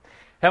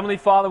Heavenly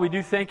Father, we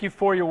do thank you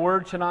for your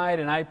word tonight,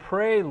 and I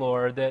pray,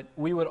 Lord, that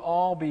we would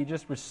all be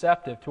just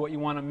receptive to what you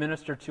want to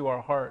minister to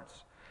our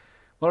hearts.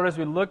 Lord, as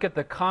we look at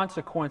the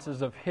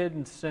consequences of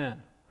hidden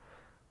sin,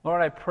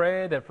 Lord, I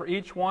pray that for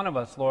each one of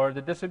us, Lord,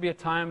 that this would be a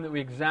time that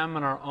we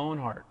examine our own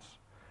hearts.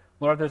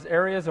 Lord, there's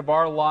areas of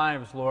our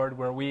lives, Lord,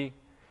 where we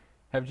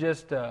have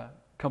just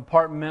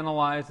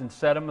compartmentalized and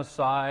set them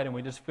aside, and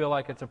we just feel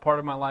like it's a part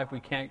of our lives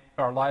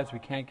we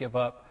can't give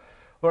up.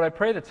 Lord, I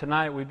pray that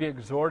tonight we'd be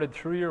exhorted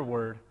through your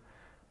word,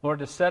 Lord,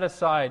 to set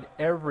aside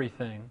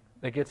everything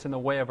that gets in the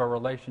way of our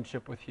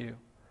relationship with you,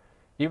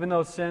 even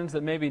those sins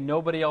that maybe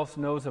nobody else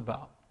knows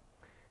about.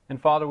 And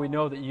Father, we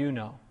know that you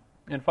know.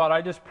 And Father,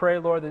 I just pray,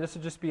 Lord, that this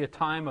would just be a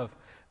time of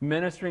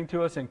ministering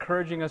to us,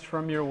 encouraging us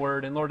from your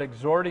word, and Lord,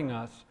 exhorting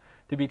us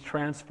to be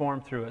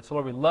transformed through it. So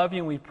Lord, we love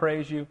you and we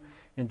praise you.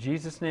 In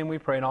Jesus' name we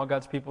pray, and all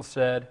God's people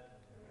said,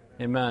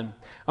 amen.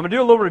 I'm going to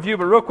do a little review,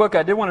 but real quick,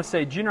 I did want to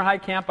say, junior high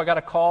camp, I got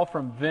a call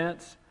from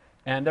Vince,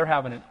 and they're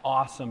having an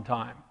awesome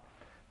time.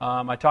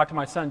 I talked to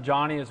my son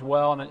Johnny as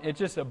well, and it's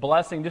just a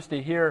blessing just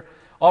to hear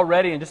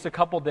already in just a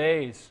couple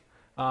days,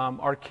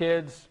 our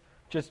kids,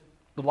 just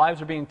the lives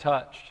are being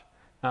touched.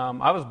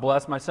 I was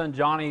blessed. My son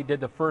Johnny did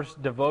the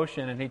first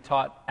devotion, and he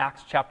taught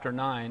Acts chapter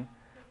 9,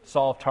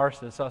 Saul of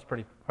Tarsus. So I was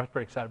pretty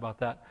excited about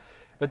that.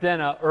 But then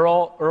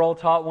Earl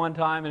taught one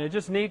time, and it's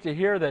just neat to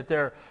hear that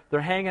they're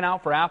hanging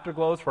out for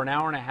afterglows for an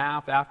hour and a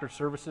half after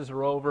services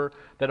are over,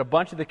 that a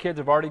bunch of the kids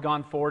have already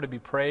gone forward to be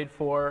prayed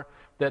for,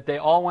 that they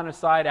all went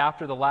aside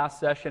after the last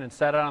session and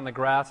sat out on the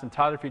grass, and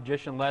Tyler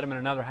Fugitian led them in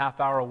another half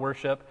hour of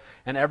worship,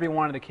 and every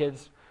one of the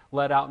kids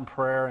led out in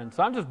prayer. And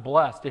so I'm just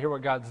blessed to hear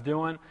what God's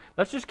doing.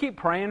 Let's just keep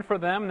praying for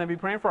them, and then be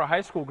praying for a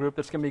high school group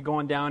that's going to be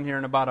going down here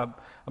in about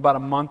a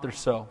month or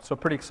so. So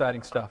pretty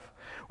exciting stuff.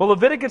 Well,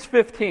 Leviticus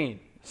 15.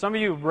 Some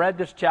of you have read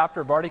this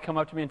chapter, have already come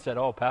up to me and said,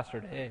 "Oh, Pastor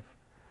Dave,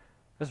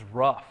 this is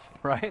rough,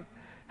 right?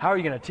 How are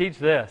you going to teach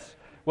this?"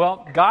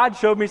 Well, God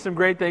showed me some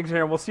great things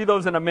here, and we'll see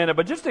those in a minute.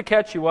 But just to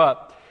catch you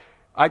up,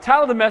 I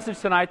titled the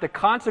message tonight, "The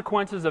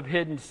Consequences of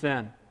Hidden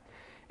Sin."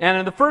 And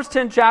in the first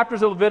 10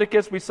 chapters of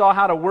Leviticus, we saw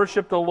how to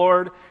worship the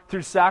Lord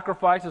through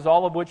sacrifices,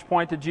 all of which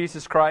point to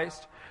Jesus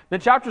Christ. Then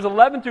chapters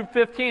 11 through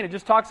 15, it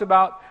just talks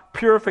about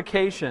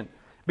purification,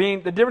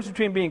 being the difference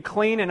between being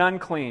clean and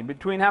unclean,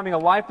 between having a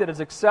life that is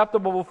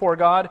acceptable before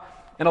God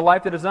and a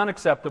life that is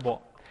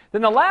unacceptable.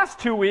 Then the last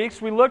 2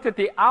 weeks, we looked at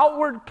the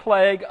outward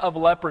plague of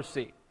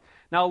leprosy.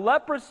 Now,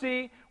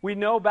 leprosy, we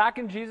know back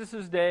in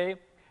Jesus' day,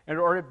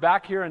 or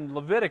back here in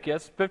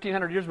Leviticus,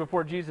 1,500 years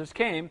before Jesus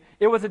came,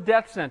 it was a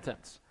death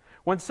sentence.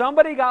 When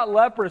somebody got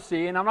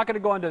leprosy, and I'm not going to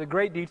go into the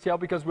great detail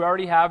because we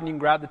already have and you can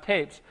grab the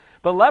tapes,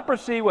 but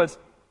leprosy was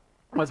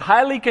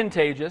highly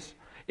contagious.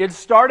 It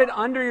started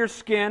under your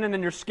skin, and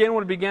then your skin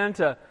would begin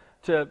to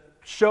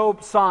show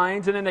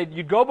signs, and then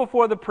you'd go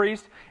before the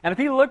priest, and if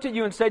he looked at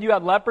you and said you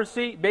had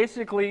leprosy,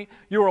 basically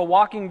you were a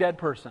walking dead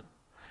person.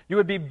 You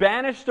would be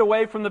banished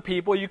away from the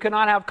people. You could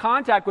not have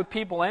contact with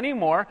people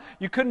anymore.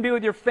 You couldn't be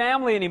with your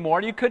family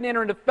anymore. You couldn't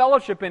enter into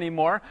fellowship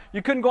anymore.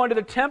 You couldn't go into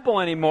the temple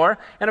anymore.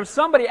 And if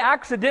somebody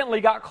accidentally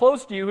got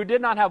close to you who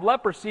did not have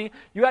leprosy,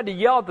 you had to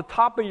yell at the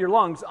top of your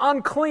lungs,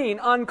 "Unclean,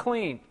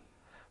 unclean."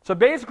 So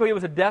basically it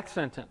was a death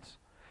sentence.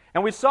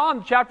 And we saw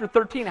in chapter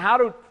 13 how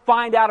to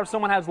find out if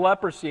someone has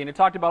leprosy, and it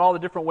talked about all the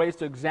different ways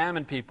to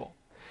examine people.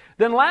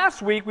 Then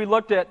last week we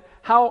looked at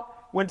how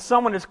when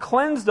someone is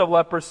cleansed of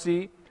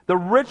leprosy, the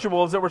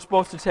rituals that were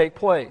supposed to take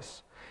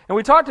place. And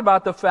we talked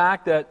about the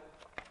fact that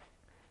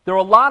there were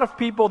a lot of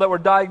people that were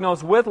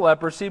diagnosed with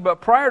leprosy,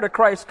 but prior to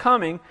Christ's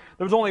coming,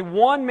 there was only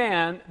one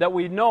man that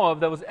we know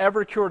of that was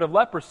ever cured of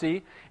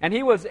leprosy, and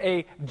he was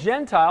a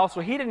Gentile, so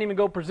he didn't even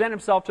go present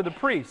himself to the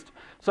priest.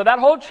 So that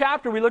whole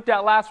chapter we looked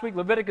at last week,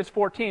 Leviticus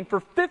 14, for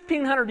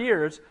 1,500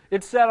 years,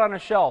 it sat on a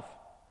shelf.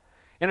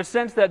 In a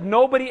sense that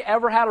nobody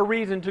ever had a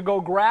reason to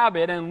go grab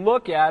it and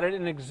look at it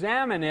and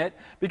examine it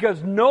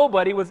because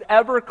nobody was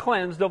ever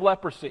cleansed of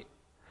leprosy.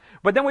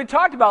 But then we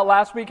talked about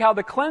last week how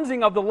the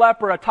cleansing of the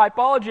leper, a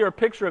typology or a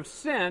picture of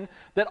sin,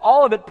 that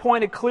all of it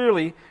pointed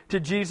clearly to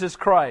Jesus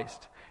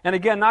Christ. And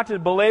again, not to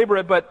belabor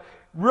it, but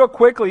real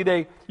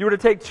quickly, you were to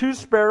take 2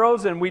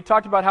 sparrows, and we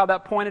talked about how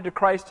that pointed to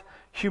Christ's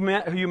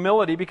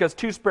humility because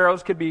 2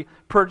 sparrows could be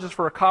purchased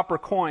for a copper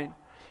coin.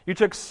 You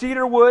took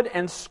cedar wood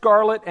and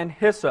scarlet and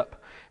hyssop.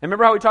 And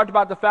remember how we talked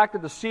about the fact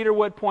that the cedar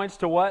wood points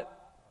to what?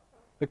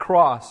 The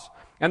cross.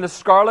 And the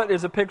scarlet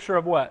is a picture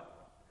of what?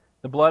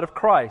 The blood of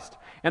Christ.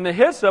 And the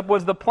hyssop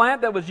was the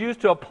plant that was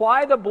used to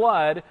apply the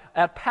blood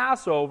at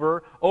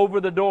Passover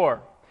over the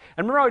door.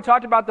 And remember how we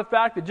talked about the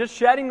fact that just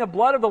shedding the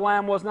blood of the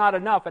lamb was not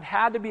enough. It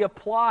had to be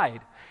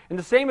applied. And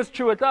the same is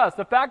true with us.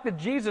 The fact that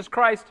Jesus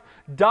Christ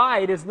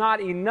died is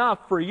not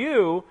enough for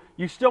you.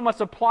 You still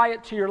must apply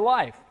it to your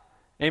life.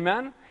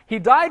 Amen? He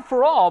died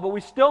for all, but we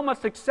still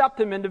must accept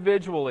Him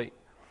individually.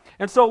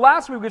 And so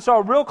last week we saw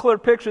a real clear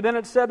picture. Then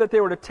it said that they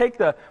were to take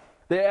the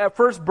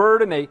first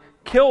bird and they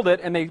killed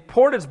it and they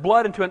poured its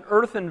blood into an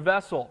earthen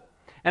vessel.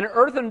 And an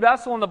earthen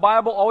vessel in the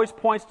Bible always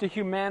points to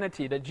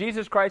humanity, that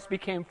Jesus Christ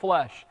became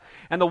flesh.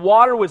 And the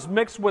water was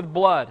mixed with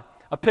blood.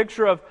 a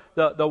picture of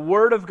the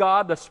Word of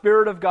God, the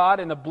Spirit of God,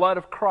 and the blood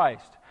of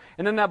Christ.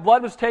 And then that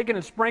blood was taken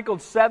and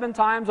sprinkled 7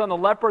 times on the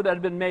leper that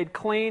had been made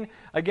clean.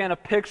 Again, a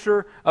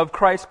picture of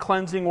Christ's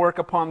cleansing work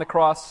upon the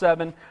cross,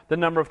 7, the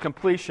number of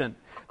completion.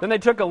 Then they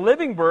took a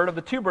living bird of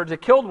the 2 birds, they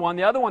killed one,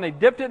 the other one they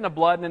dipped it in the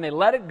blood, and then they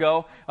let it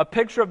go, a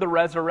picture of the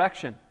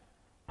resurrection.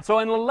 So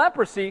in the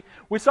leprosy,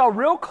 we saw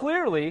real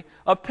clearly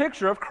a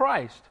picture of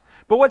Christ.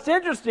 But what's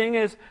interesting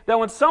is that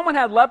when someone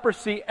had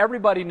leprosy,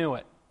 everybody knew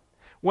it.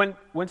 When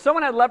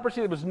someone had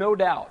leprosy, there was no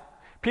doubt.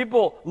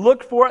 People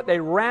looked for it. They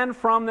ran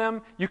from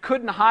them. You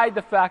couldn't hide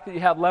the fact that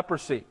you had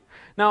leprosy.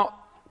 Now,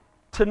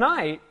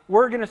 tonight,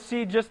 we're going to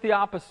see just the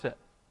opposite.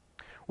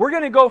 We're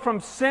going to go from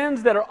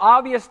sins that are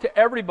obvious to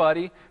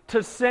everybody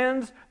to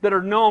sins that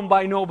are known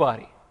by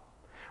nobody.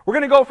 We're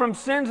going to go from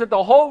sins that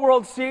the whole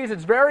world sees,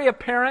 it's very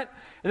apparent,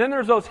 and then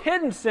there's those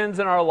hidden sins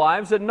in our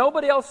lives that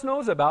nobody else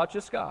knows about,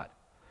 just God.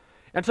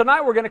 And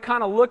tonight we're going to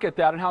kind of look at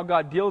that and how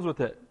God deals with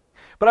it.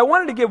 But I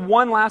wanted to give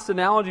one last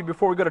analogy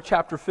before we go to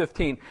chapter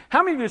 15.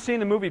 How many of you have seen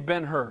the movie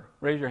Ben-Hur?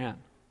 Raise your hand.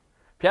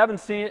 If you haven't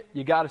seen it,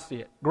 you got to see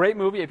it. Great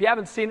movie. If you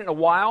haven't seen it in a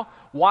while,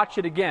 watch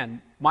it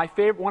again. One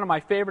of my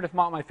favorite, if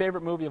not my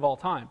favorite movie of all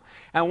time.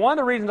 And one of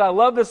the reasons I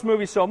love this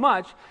movie so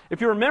much, if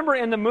you remember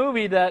in the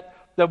movie that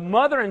the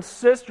mother and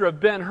sister of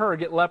Ben-Hur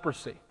get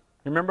leprosy.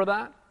 You remember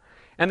that?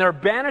 And they're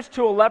banished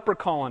to a leper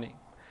colony.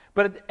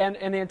 And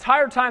the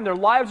entire time their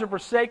lives are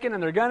forsaken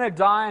and they're going to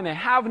die and they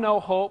have no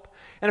hope.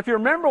 And if you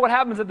remember what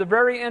happens at the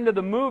very end of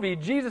the movie,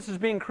 Jesus is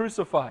being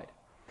crucified.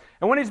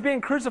 And when he's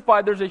being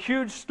crucified, there's a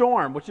huge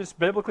storm, which is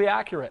biblically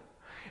accurate.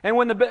 And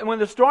when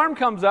the storm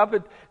comes up,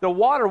 the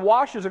water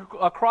washes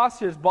across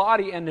his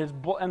body and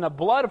the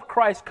blood of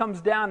Christ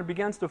comes down and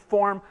begins to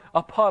form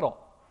a puddle.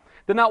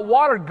 Then that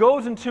water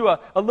goes into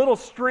a little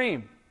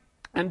stream.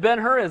 And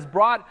Ben-Hur has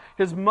brought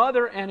his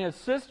mother and his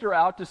sister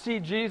out to see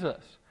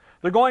Jesus.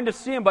 They're going to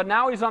see him, but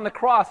now he's on the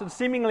cross, and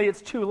seemingly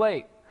it's too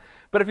late.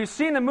 But if you've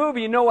seen the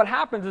movie, you know what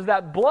happens is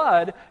that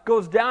blood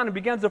goes down and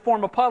begins to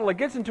form a puddle. It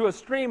gets into a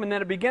stream, and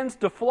then it begins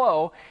to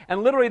flow.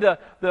 And literally the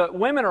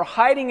women are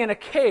hiding in a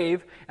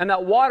cave, and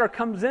that water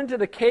comes into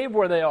the cave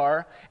where they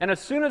are. And as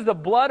soon as the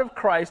blood of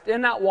Christ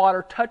in that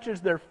water touches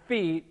their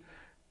feet,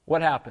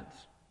 what happens?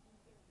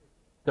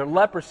 Their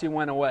leprosy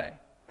went away.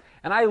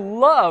 And I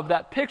love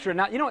that picture.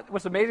 Now, you know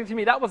what's amazing to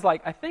me? That was I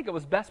think it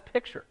was Best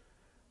Picture,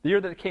 the year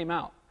that it came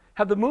out.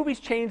 Have the movies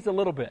changed a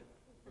little bit?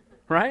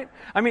 Right?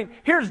 I mean,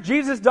 here's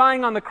Jesus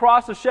dying on the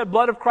cross, the shed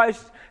blood of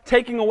Christ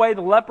taking away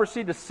the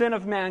leprosy, the sin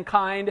of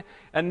mankind,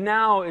 and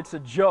now it's a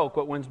joke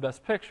what wins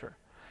Best Picture.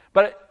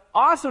 But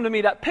awesome to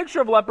me, that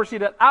picture of leprosy,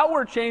 that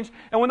outward change,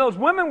 and when those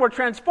women were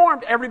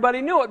transformed,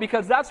 everybody knew it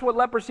because that's what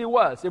leprosy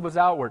was. It was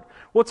outward.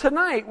 Well,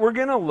 tonight we're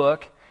going to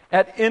look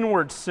at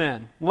inward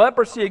sin.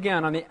 Leprosy,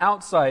 again, on the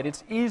outside.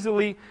 It's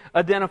easily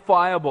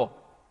identifiable.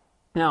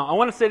 Now, I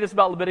want to say this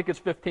about Leviticus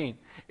 15.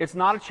 It's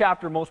not a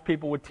chapter most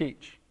people would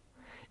teach.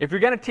 If you're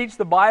going to teach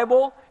the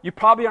Bible, you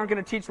probably aren't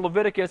going to teach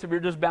Leviticus if you're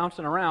just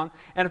bouncing around.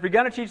 And if you're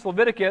going to teach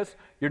Leviticus,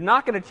 you're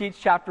not going to teach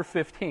chapter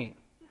 15.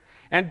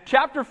 And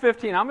chapter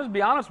 15, I'm going to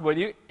be honest with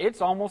you,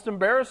 it's almost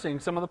embarrassing.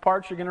 Some of the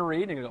parts you're going to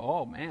read and you go,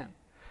 oh man.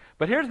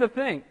 But here's the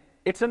thing.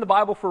 It's in the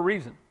Bible for a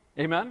reason.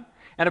 Amen?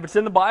 And if it's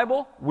in the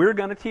Bible, we're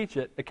going to teach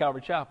it at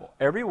Calvary Chapel.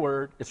 Every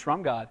word is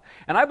from God.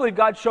 And I believe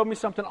God showed me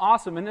something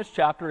awesome in this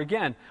chapter.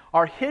 Again,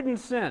 our hidden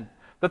sin,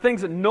 the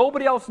things that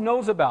nobody else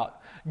knows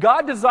about.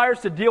 God desires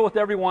to deal with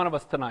every one of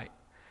us tonight.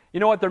 You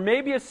know what? There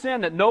may be a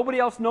sin that nobody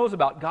else knows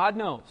about. God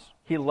knows.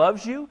 He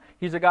loves you.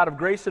 He's a God of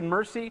grace and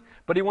mercy,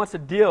 but He wants to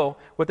deal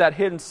with that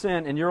hidden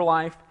sin in your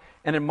life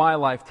and in my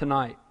life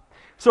tonight.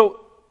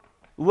 So,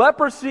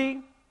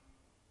 leprosy,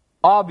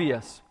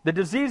 obvious. The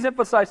disease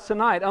emphasized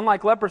tonight,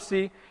 unlike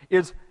leprosy,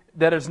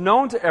 that is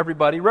known to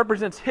everybody,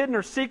 represents hidden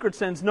or secret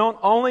sins known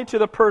only to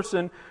the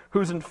person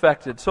who's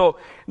infected. So,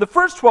 in the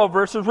first 12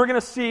 verses, we're going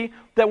to see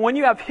that when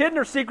you have hidden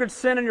or secret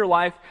sin in your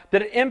life,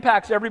 that it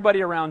impacts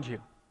everybody around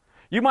you.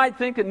 You might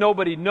think that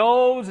nobody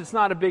knows, it's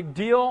not a big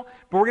deal,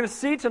 but we're going to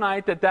see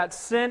tonight that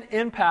sin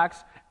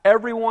impacts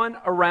everyone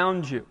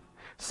around you.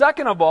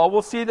 Second of all,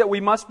 we'll see that we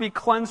must be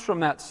cleansed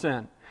from that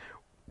sin.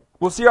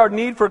 We'll see our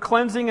need for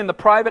cleansing in the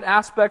private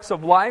aspects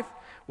of life.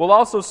 We'll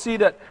also see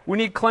that we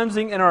need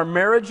cleansing in our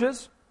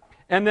marriages.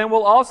 And then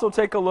we'll also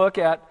take a look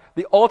at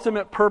the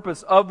ultimate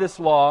purpose of this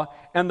law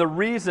and the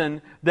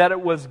reason that it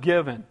was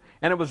given.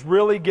 And it was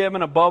really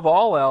given above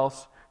all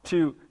else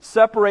to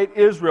separate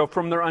Israel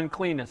from their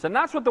uncleanness. And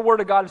that's what the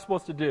Word of God is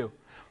supposed to do.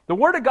 The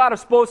Word of God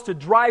is supposed to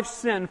drive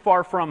sin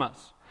far from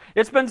us.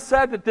 It's been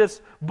said that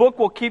this book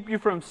will keep you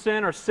from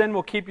sin, or sin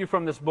will keep you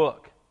from this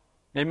book.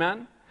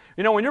 Amen?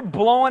 You know, when you're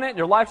blowing it and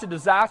your life's a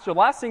disaster, the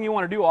last thing you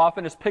want to do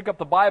often is pick up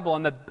the Bible,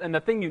 and the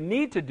thing you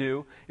need to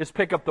do is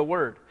pick up the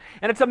Word.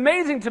 And it's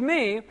amazing to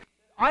me,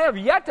 I have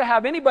yet to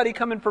have anybody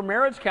come in for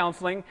marriage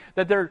counseling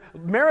that their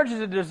marriage is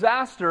a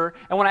disaster,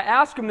 and when I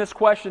ask them this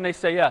question, they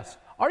say yes.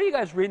 Are you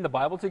guys reading the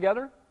Bible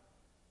together?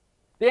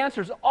 The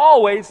answer is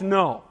always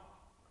no.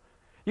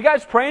 You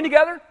guys praying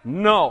together?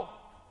 No.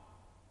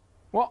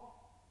 Well,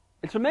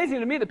 it's amazing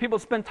to me that people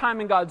spend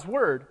time in God's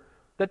Word,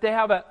 that they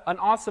have an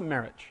awesome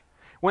marriage.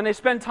 When they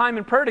spend time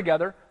in prayer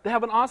together, they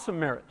have an awesome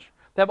marriage.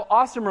 They have an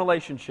awesome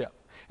relationship.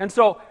 And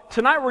so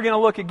tonight we're going to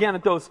look again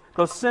at those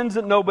sins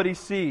that nobody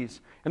sees,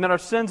 and that our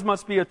sins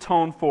must be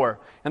atoned for.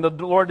 And the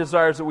Lord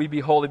desires that we be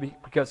holy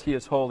because He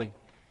is holy.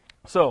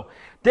 So,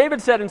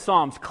 David said in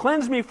Psalms,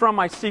 "Cleanse me from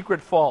my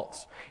secret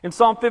faults." In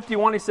Psalm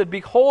 51, he said,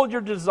 "Behold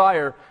your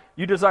desire,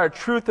 you desire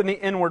truth in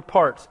the inward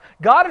parts."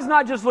 God is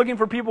not just looking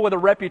for people with a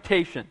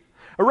reputation.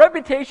 A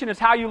reputation is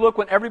how you look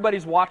when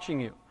everybody's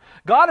watching you.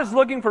 God is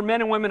looking for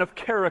men and women of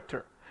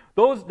character.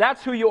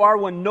 That's who you are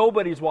when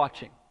nobody's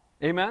watching.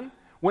 Amen?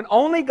 When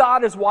only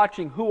God is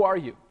watching, who are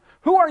you?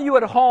 Who are you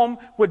at home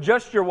with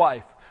just your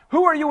wife?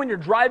 Who are you when you're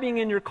driving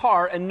in your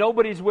car and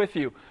nobody's with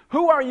you?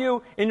 Who are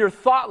you in your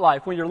thought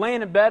life when you're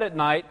laying in bed at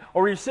night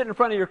or you're sitting in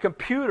front of your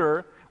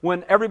computer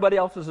when everybody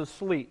else is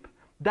asleep?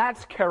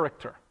 That's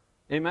character.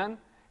 Amen?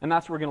 And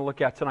that's what we're going to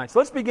look at tonight. So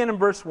let's begin in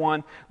verse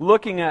 1,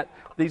 looking at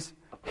these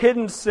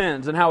hidden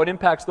sins and how it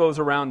impacts those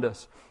around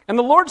us. "And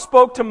the Lord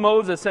spoke to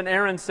Moses and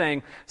Aaron,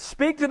 saying,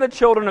 Speak to the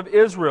children of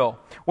Israel.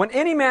 When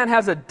any man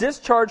has a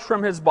discharge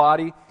from his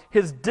body,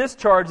 his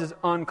discharge is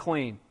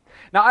unclean."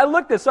 Now, I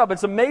looked this up.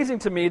 It's amazing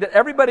to me that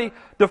everybody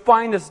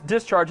defined this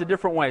discharge a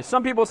different way.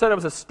 Some people said it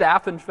was a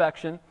staph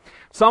infection.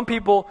 Some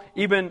people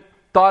even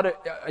thought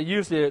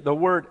used the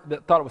word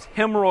that thought it was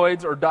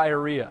hemorrhoids or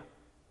diarrhea.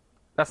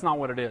 That's not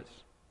what it is.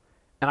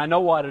 And I know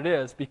what it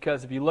is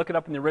because if you look it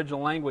up in the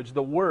original language,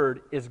 the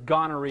word is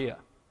gonorrhea.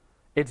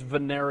 It's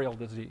venereal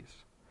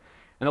disease.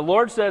 And the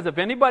Lord says if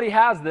anybody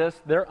has this,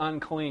 they're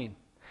unclean.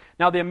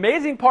 Now, the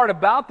amazing part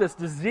about this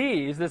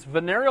disease, this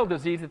venereal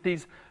disease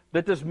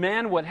that this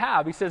man would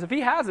have, he says if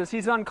he has this,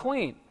 he's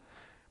unclean.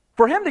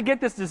 For him to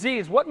get this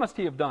disease, what must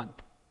he have done?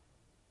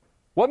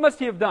 What must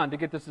he have done to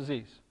get this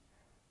disease?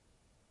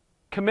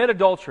 Commit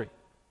adultery.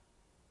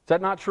 Is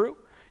that not true?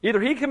 Either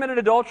he committed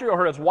adultery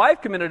or his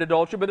wife committed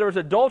adultery, but there was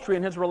adultery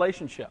in his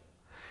relationship.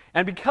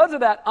 And because of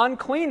that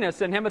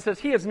uncleanness in him, it says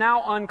he is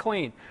now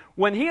unclean.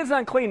 When he is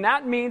unclean,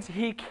 that means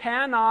he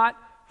cannot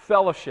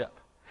fellowship.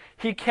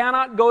 He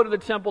cannot go to the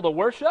temple to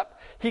worship.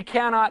 He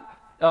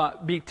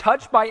cannot be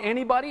touched by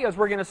anybody, as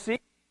we're going to see.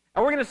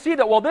 And we're going to see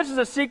that, well, this is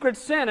a secret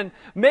sin, and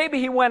maybe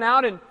he went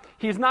out and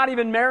he's not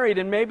even married,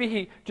 and maybe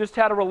he just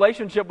had a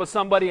relationship with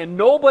somebody and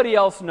nobody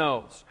else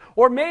knows.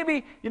 Or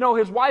maybe,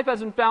 his wife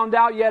hasn't found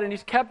out yet and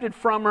he's kept it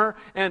from her,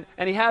 and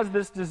he has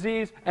this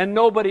disease and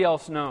nobody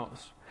else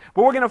knows.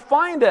 But we're going to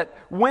find that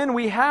when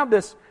we have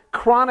this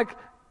chronic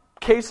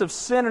case of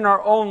sin in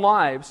our own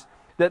lives,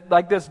 that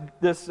like this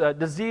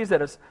disease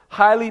that is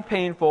highly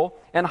painful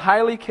and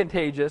highly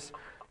contagious,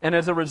 and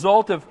as a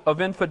result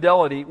of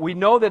infidelity, we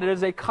know that it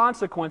is a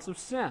consequence of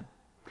sin.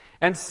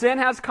 And sin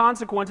has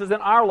consequences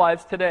in our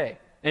lives today.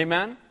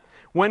 Amen?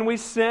 When we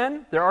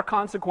sin, there are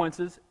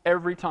consequences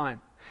every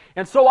time.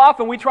 And so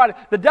often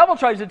the devil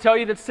tries to tell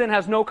you that sin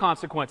has no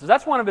consequences.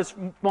 That's one of his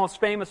most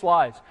famous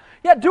lies.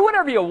 Yeah, do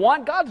whatever you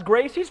want. God's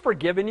grace, He's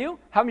forgiven you.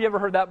 Haven't you ever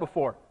heard that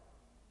before?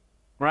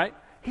 Right?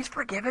 He's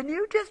forgiven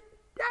you.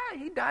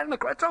 He died on the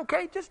cross. It's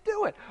okay. Just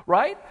do it.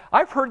 Right?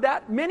 I've heard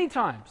that many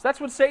times. That's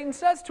what Satan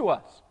says to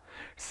us.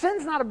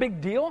 Sin's not a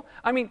big deal.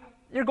 I mean,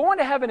 you're going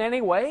to heaven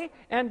anyway,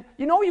 and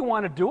you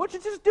want to do it,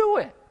 just do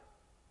it.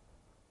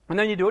 And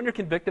then you do it, and you're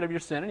convicted of your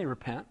sin, and you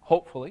repent,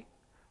 hopefully.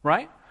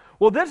 Right?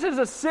 Well, this is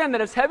a sin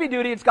that is heavy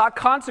duty, it's got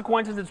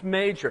consequences, it's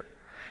major.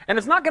 And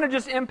it's not going to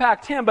just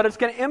impact him, but it's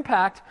going to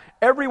impact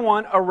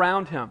everyone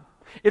around him.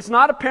 It's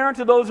not apparent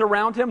to those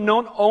around him,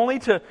 known only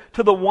to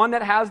the one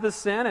that has the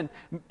sin and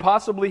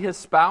possibly his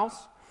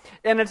spouse.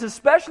 And it's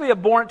especially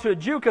abhorrent to a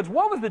Jew, because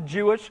what was the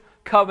Jewish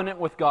covenant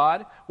with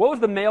God? What was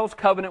the male's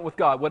covenant with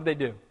God? What did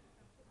they do?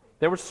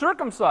 They were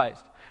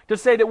circumcised to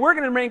say that we're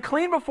going to remain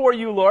clean before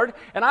you, Lord,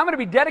 and I'm going to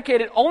be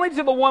dedicated only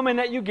to the woman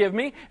that you give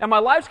me, and my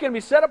life's going to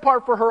be set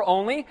apart for her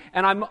only,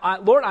 and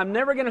Lord, I'm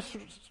never going to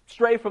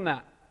stray from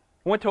that.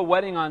 I went to a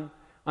wedding on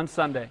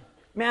Sunday.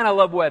 Man, I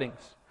love weddings.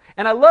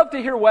 And I love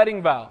to hear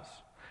wedding vows.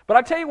 But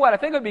I tell you what, I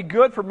think it would be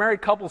good for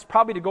married couples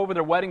probably to go over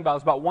their wedding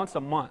vows about once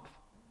a month.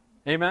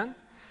 Amen?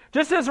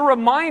 Just as a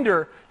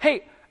reminder,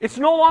 hey, it's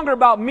no longer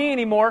about me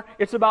anymore,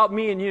 it's about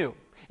me and you.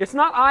 It's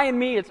not I and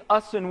me, it's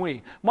us and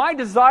we. My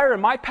desire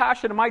and my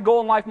passion and my goal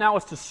in life now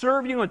is to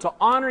serve you and to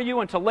honor you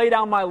and to lay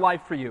down my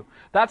life for you.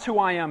 That's who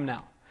I am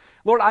now.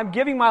 Lord, I'm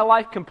giving my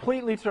life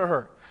completely to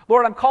her.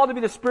 Lord, I'm called to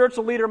be the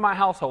spiritual leader of my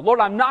household. Lord,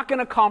 I'm not going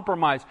to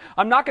compromise.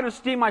 I'm not going to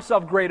esteem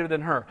myself greater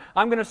than her.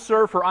 I'm going to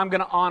serve her. I'm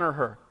going to honor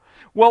her.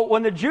 Well,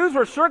 when the Jews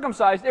were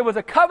circumcised, it was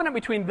a covenant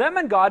between them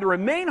and God to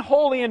remain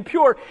holy and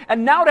pure,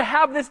 and now to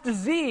have this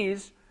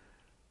disease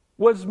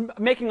was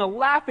making a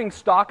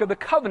laughingstock of the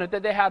covenant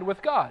that they had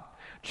with God.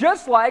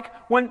 Just like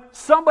when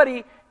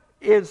somebody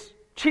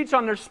cheats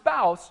on their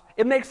spouse,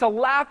 it makes a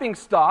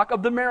laughingstock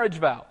of the marriage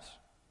vows.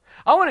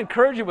 I want to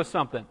encourage you with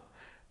something.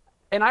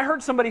 And I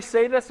heard somebody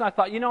say this, and I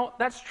thought,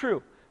 that's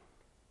true.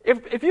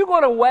 If you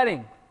go to a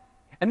wedding,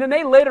 and then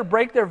they later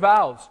break their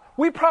vows,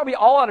 we probably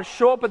all ought to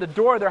show up at the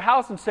door of their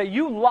house and say,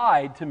 you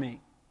lied to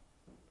me.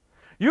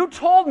 You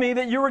told me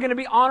that you were going to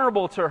be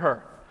honorable to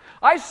her.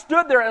 I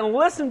stood there and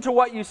listened to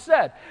what you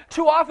said.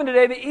 Too often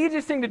today, the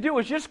easiest thing to do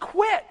is just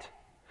quit.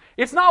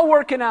 It's not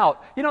working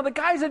out. The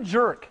guy's a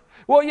jerk.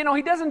 Well,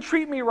 he doesn't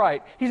treat me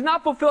right.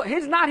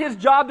 It's not his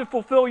job to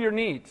fulfill your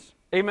needs.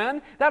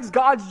 Amen? That's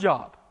God's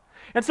job.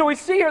 And so we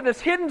see here this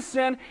hidden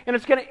sin, and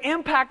it's going to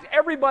impact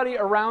everybody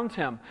around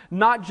him,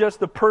 not just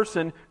the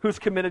person who's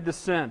committed to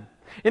sin.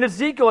 In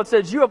Ezekiel, it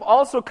says, "You have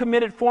also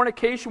committed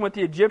fornication with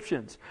the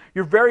Egyptians,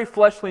 your very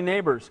fleshly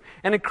neighbors,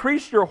 and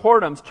increased your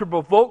whoredoms to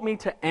provoke me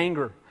to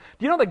anger."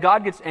 Do you know that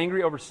God gets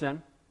angry over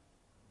sin?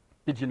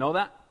 Did you know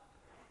that?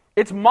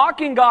 It's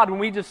mocking God when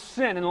we just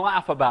sin and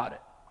laugh about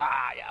it.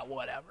 Yeah,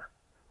 whatever.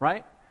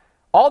 Right?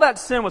 All that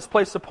sin was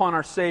placed upon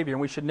our Savior,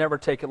 and we should never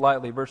take it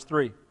lightly. Verse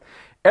 3.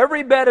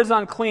 "Every bed is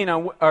unclean,"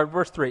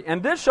 verse 3,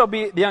 "and this shall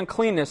be the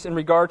uncleanness in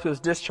regard to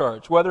his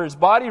discharge. Whether his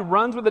body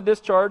runs with a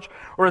discharge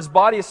or his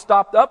body is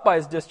stopped up by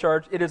his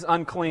discharge, it is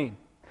unclean."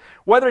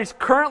 Whether he's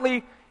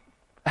currently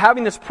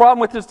having this problem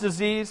with this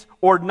disease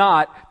or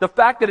not, the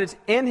fact that it's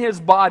in his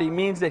body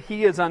means that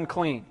he is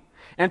unclean.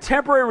 And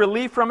temporary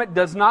relief from it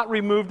does not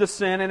remove the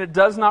sin, and it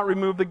does not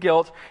remove the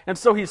guilt, and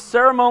so he's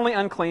ceremonially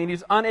unclean.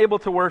 He's unable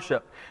to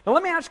worship. Now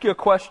let me ask you a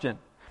question.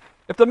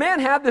 If the man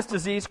had this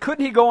disease,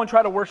 couldn't he go and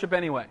try to worship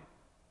anyway?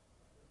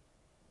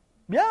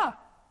 Yeah.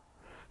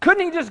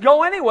 Couldn't he just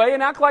go anyway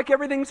and act like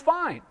everything's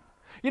fine?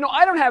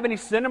 I don't have any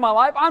sin in my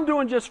life. I'm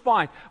doing just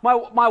fine.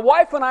 My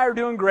wife and I are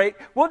doing great.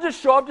 We'll just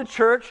show up to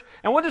church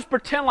and we'll just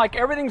pretend like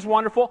everything's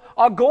wonderful.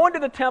 I'll go into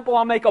the temple.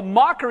 I'll make a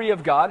mockery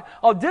of God.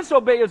 I'll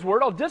disobey His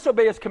word. I'll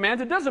disobey His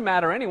commands. It doesn't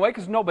matter anyway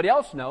because nobody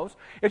else knows.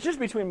 It's just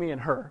between me and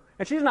her.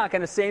 And she's not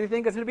going to say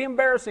anything because it'd be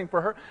embarrassing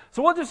for her.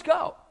 So we'll just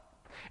go.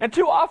 And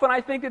too often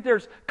I think that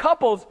there's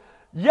couples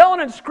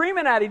yelling and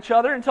screaming at each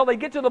other until they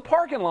get to the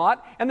parking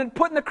lot and then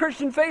putting the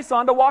Christian face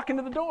on to walk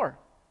into the door.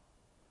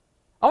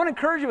 I want to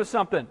encourage you with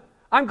something.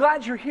 I'm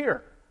glad you're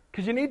here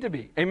because you need to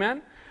be.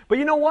 Amen? But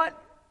you know what?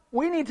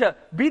 We need to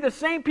be the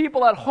same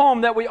people at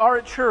home that we are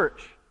at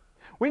church.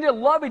 We need to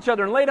love each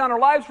other and lay down our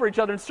lives for each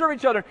other and serve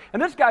each other.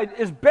 And this guy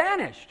is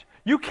banished.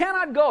 You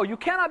cannot go. You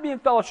cannot be in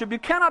fellowship. You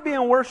cannot be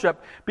in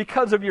worship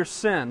because of your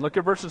sin. Look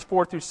at verses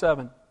 4 through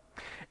 7.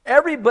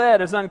 "Every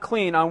bed is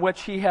unclean on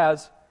which he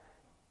has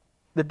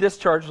the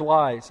discharge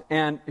lies,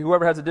 and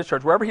whoever has a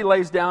discharge, wherever he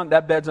lays down,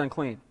 that bed's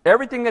unclean.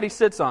 Everything that he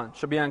sits on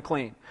shall be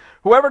unclean.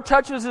 Whoever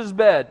touches his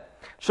bed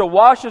shall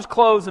wash his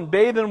clothes and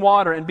bathe in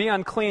water and be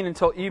unclean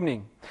until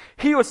evening.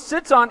 He who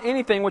sits on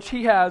anything which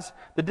he has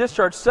the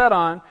discharge set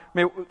on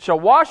shall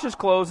wash his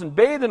clothes and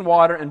bathe in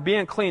water and be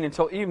unclean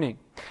until evening.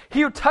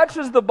 He who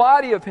touches the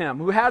body of him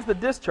who has the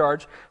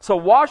discharge shall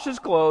wash his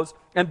clothes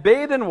and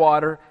bathe in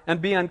water and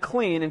be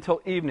unclean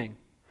until evening."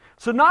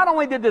 So not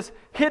only did this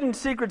hidden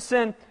secret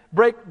sin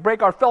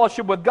break our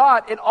fellowship with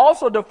God, it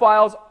also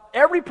defiles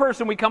every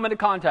person we come into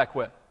contact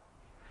with.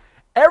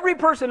 Every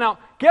person. Now,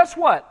 guess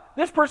what?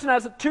 This person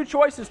has two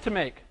choices to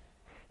make.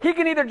 He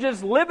can either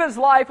just live his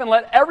life and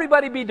let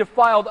everybody be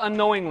defiled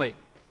unknowingly,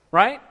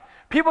 right?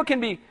 People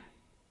can be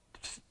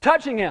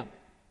touching him,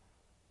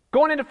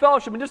 going into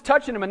fellowship and just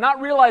touching him and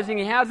not realizing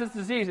he has this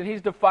disease and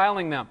he's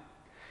defiling them.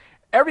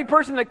 Every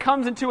person that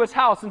comes into his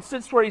house and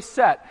sits where he's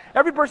sat,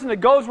 every person that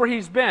goes where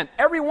he's been,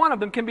 every one of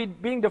them can be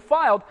being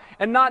defiled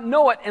and not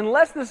know it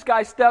unless this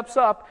guy steps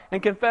up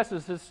and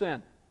confesses his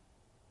sin.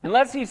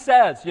 Unless he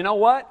says, "You know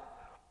what?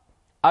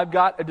 I've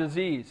got a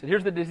disease. And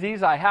here's the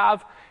disease I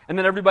have," and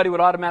then everybody would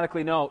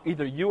automatically know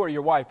either you or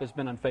your wife has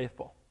been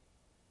unfaithful.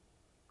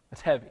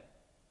 That's heavy.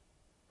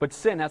 But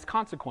sin has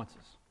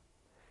consequences.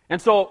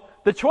 And so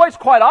the choice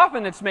quite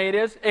often that's made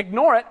is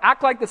ignore it,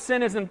 act like the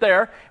sin isn't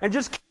there, and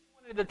just keep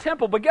going to the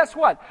temple. But guess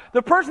what?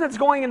 The person that's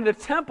going into the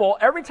temple,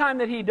 every time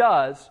that he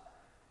does,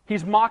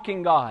 he's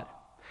mocking God.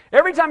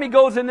 Every time he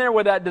goes in there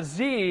with that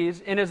disease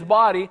in his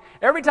body,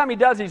 every time he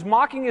does, he's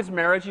mocking his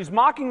marriage, he's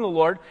mocking the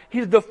Lord,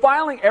 he's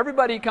defiling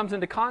everybody he comes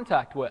into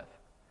contact with.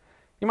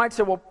 You might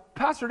say, "Well,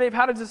 Pastor Dave,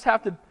 what does this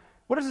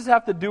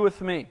have to do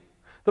with me?"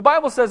 The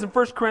Bible says in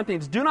 1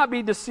 Corinthians, "Do not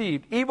be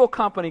deceived. Evil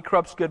company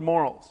corrupts good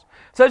morals."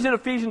 It says in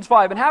Ephesians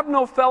 5, "And have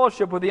no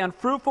fellowship with the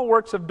unfruitful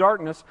works of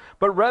darkness,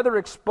 but rather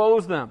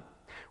expose them."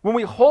 When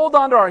we hold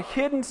on to our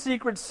hidden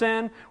secret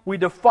sin, we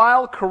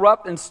defile,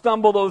 corrupt, and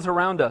stumble those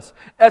around us,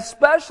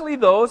 especially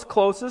those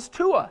closest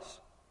to us.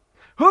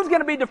 Who's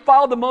going to be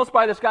defiled the most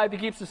by this guy if he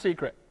keeps the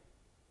secret?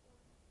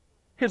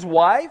 His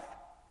wife?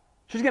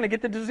 She's going to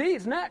get the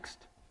disease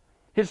next.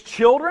 His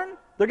children?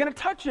 They're going to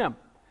touch him.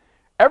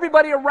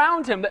 Everybody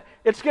around him,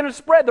 it's going to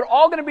spread. They're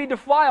all going to be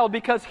defiled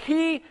because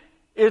he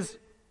is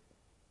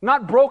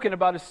not broken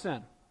about his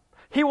sin.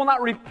 He will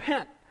not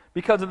repent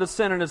because of the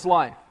sin in his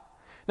life.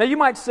 Now you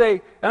might say,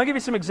 and I'll give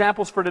you some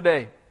examples for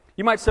today.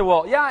 You might say,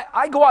 "Well, yeah,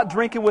 I go out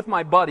drinking with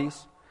my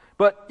buddies,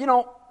 but,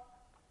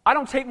 I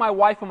don't take my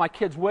wife and my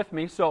kids with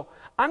me, so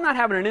I'm not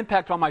having an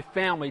impact on my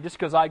family just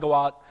because I go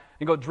out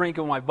and go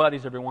drinking with my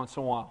buddies every once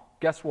in a while."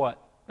 Guess what?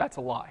 That's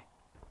a lie.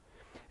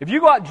 If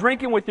you go out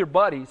drinking with your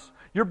buddies,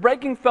 you're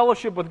breaking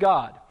fellowship with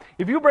God.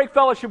 If you break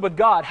fellowship with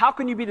God, how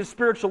can you be the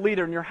spiritual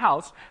leader in your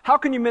house? How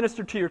can you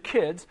minister to your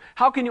kids?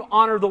 How can you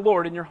honor the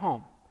Lord in your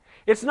home?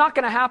 It's not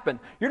going to happen.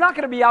 You're not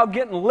going to be out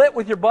getting lit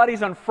with your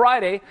buddies on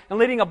Friday and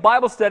leading a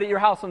Bible study at your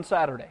house on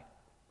Saturday.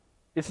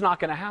 It's not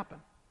going to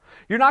happen.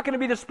 You're not going to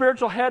be the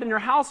spiritual head in your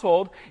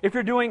household if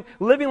you're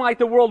living like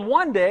the world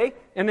one day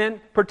and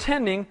then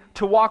pretending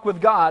to walk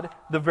with God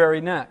the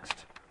very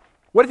next.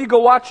 What if you go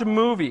watch a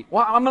movie?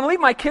 Well, I'm going to leave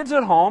my kids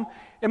at home,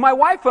 and my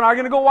wife and I are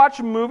going to go watch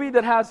a movie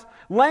that has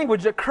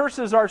language that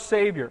curses our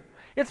Savior.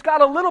 It's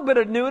got a little bit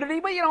of nudity,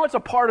 but it's a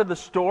part of the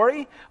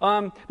story.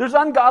 There's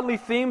ungodly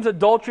themes,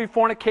 adultery,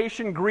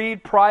 fornication,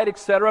 greed, pride,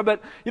 etc.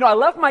 But, I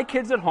left my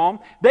kids at home.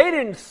 They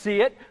didn't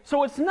see it,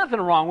 so it's nothing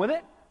wrong with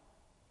it.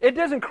 It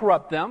doesn't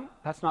corrupt them.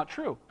 That's not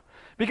true.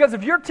 Because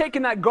if you're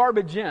taking that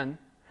garbage in,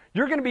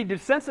 you're going to be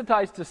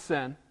desensitized to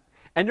sin,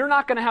 and you're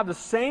not going to have the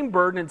same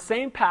burden and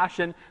same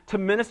passion to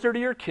minister to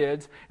your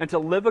kids and to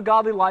live a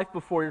godly life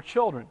before your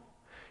children.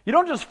 You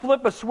don't just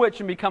flip a switch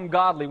and become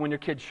godly when your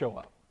kids show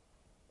up.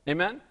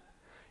 Amen?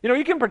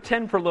 You can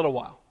pretend for a little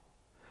while.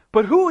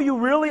 But who you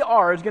really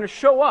are is going to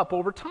show up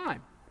over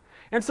time.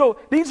 And so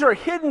these are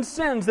hidden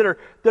sins that are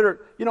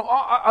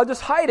I'll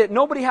just hide it.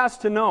 Nobody has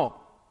to know.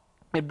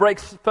 It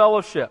breaks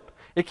fellowship.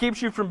 It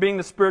keeps you from being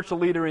the spiritual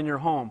leader in your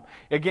home.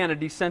 Again, it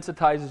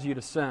desensitizes you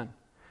to sin.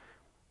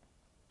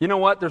 You know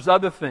what? There's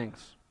other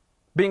things.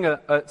 Being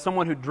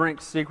someone who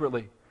drinks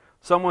secretly.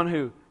 Someone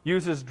who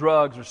uses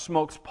drugs or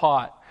smokes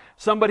pot.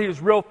 Somebody whose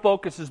real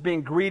focus is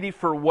being greedy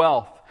for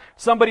wealth.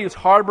 Somebody who's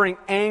harboring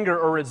anger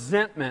or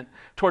resentment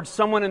towards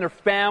someone in their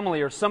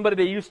family or somebody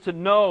they used to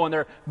know, and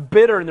they're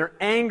bitter and they're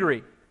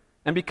angry.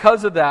 And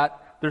because of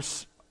that,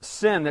 there's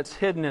sin that's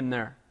hidden in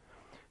there.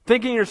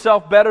 Thinking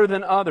yourself better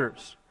than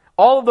others.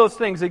 All of those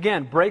things,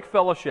 again, break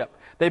fellowship.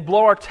 They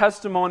blow our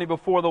testimony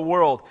before the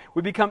world.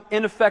 We become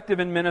ineffective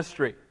in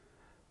ministry.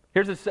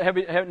 Here's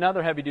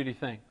another heavy-duty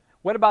thing.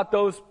 What about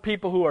those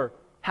people who are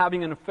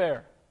having an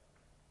affair?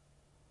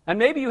 And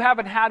maybe you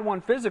haven't had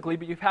one physically,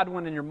 but you've had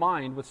one in your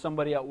mind with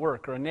somebody at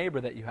work or a neighbor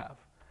that you have.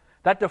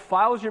 That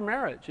defiles your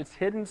marriage. It's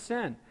hidden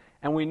sin,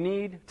 and we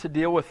need to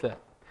deal with it.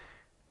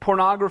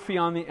 Pornography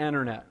on the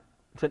internet.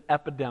 It's an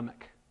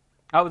epidemic.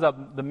 I was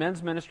the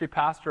men's ministry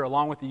pastor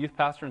along with the youth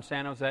pastor in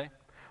San Jose.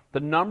 The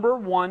number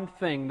one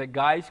thing that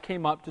guys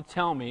came up to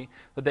tell me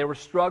that they were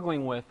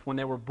struggling with when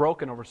they were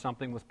broken over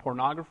something was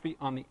pornography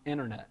on the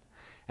internet.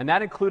 And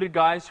that included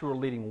guys who were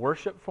leading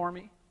worship for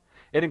me.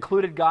 It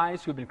included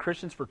guys who had been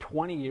Christians for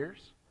 20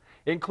 years.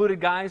 It included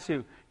guys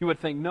who you would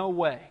think, no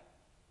way,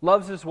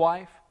 loves his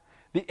wife.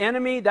 The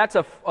enemy, that's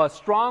a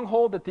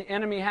stronghold that the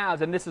enemy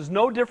has, and this is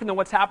no different than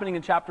what's happening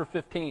in chapter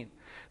 15.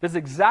 This is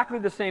exactly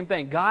the same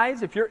thing.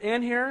 Guys, if you're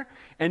in here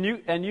and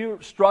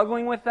you're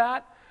struggling with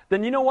that,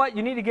 then you know what?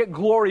 You need to get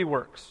Glory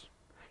Works.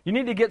 You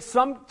need to get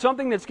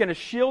something that's going to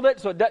shield it.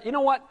 So that, you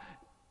know what?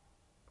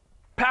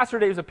 Pastor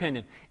Dave's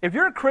opinion. If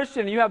you're a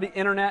Christian and you have the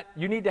internet,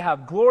 you need to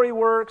have Glory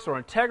Works or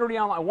Integrity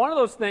Online, one of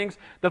those things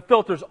that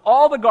filters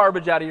all the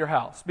garbage out of your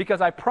house.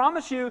 Because I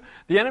promise you,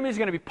 the enemy is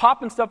going to be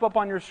popping stuff up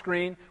on your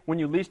screen when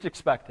you least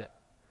expect it.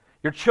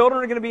 Your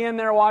children are going to be in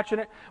there watching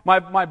it.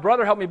 My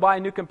brother helped me buy a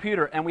new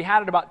computer, and we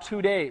had it about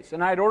 2 days.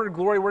 And I had ordered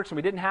Glory Works, and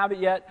we didn't have it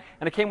yet,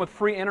 and it came with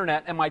free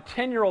internet. And my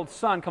 10-year-old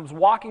son comes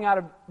walking out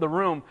of the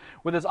room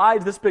with his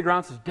eyes this big around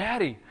and says,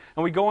 "Daddy."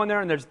 And we go in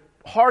there, and there's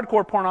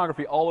hardcore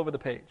pornography all over the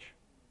page.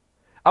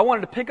 I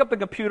wanted to pick up the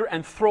computer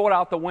and throw it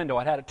out the window.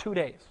 I'd had it 2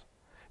 days.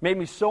 It made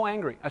me so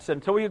angry. I said,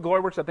 until we get Glory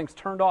Works, that thing's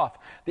turned off.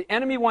 The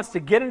enemy wants to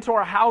get into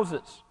our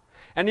houses.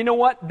 And you know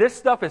what? This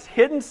stuff is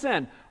hidden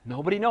sin.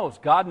 Nobody knows.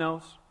 God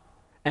knows.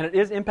 And it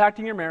is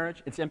impacting your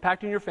marriage. It's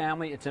impacting your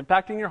family. It's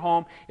impacting your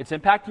home. It's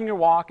impacting your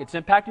walk. It's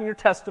impacting your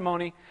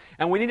testimony.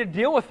 And we need to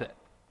deal with it.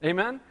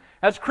 Amen?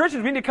 As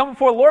Christians, we need to come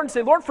before the Lord and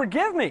say, Lord,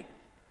 forgive me.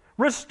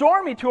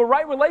 Restore me to a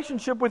right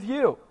relationship with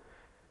you.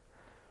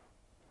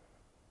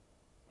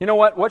 You know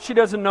what? What she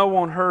doesn't know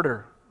won't hurt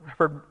her.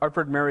 I've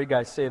heard married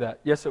guys say that.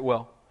 Yes, it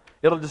will.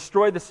 It'll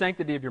destroy the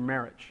sanctity of your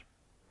marriage.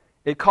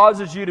 It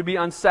causes you to be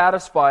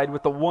unsatisfied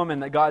with the woman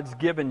that God's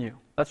given you.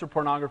 That's what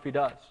pornography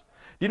does.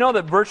 Do you know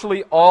that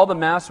virtually all the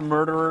mass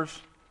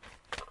murderers,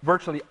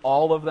 virtually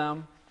all of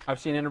them, I've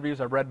seen interviews,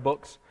 I've read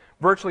books,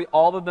 virtually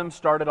all of them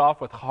started off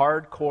with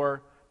hardcore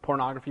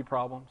pornography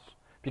problems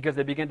because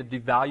they begin to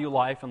devalue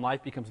life, and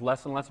life becomes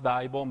less and less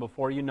valuable, and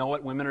before you know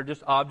it, women are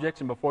just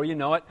objects, and before you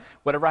know it,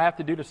 whatever I have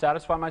to do to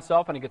satisfy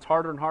myself, and it gets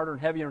harder and harder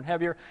and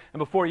heavier, and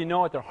before you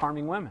know it, they're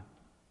harming women.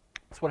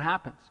 That's what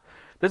happens.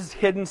 This is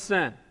hidden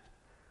sin.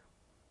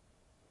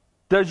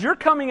 Does your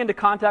coming into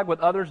contact with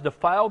others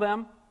defile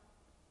them,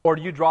 or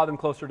do you draw them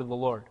closer to the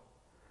Lord?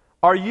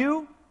 Are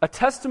you a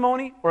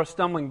testimony or a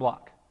stumbling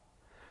block?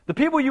 The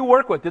people you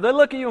work with, do they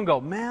look at you and go,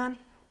 man,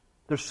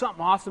 there's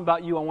something awesome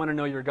about you, I want to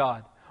know your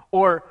God?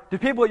 Or do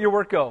people at your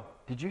work go,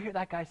 did you hear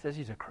that guy says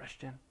he's a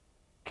Christian?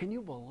 Can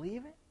you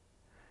believe it?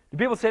 Do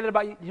people say that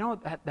about you? You know,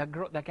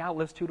 that gal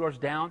lives 2 doors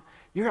down.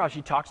 You hear how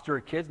she talks to her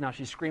kids. Now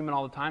she's screaming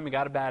all the time and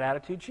got a bad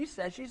attitude. She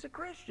says she's a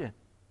Christian.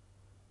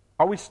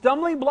 Are we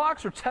stumbling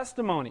blocks or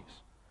testimonies?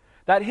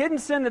 That hidden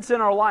sin that's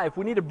in our life,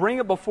 we need to bring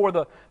it before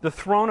the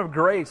throne of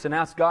grace and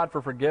ask God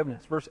for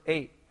forgiveness. Verse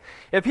 8.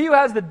 If he who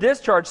has the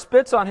discharge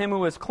spits on him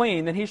who is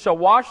clean, then he shall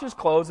wash his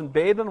clothes and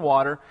bathe in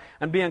water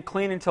and be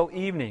unclean until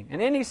evening.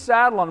 And any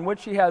saddle on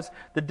which he has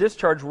the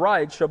discharge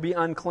rides shall be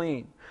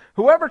unclean.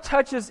 Whoever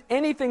touches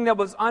anything that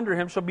was under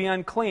him shall be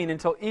unclean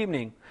until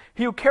evening.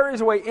 He who carries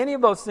away any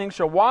of those things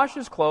shall wash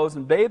his clothes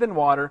and bathe in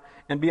water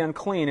and be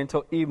unclean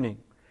until evening.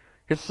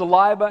 His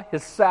saliva,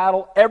 his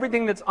saddle,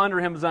 everything that's under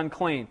him is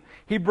unclean.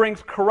 He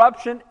brings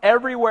corruption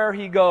everywhere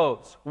he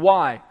goes.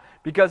 Why?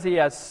 Because he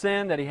has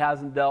sin that he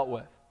hasn't dealt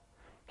with.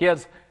 He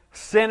has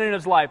sin in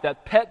his life,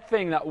 that pet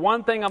thing, that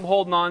one thing I'm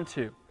holding on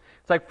to.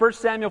 It's like 1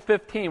 Samuel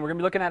 15. We're going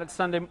to be looking at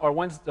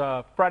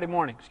it Friday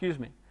morning.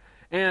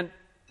 And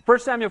 1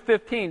 Samuel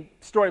 15,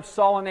 story of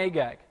Saul and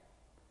Agag.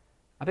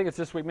 I think it's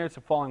this week, maybe it's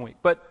the following week.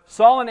 But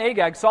Saul and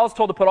Agag, Saul's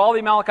told to put all the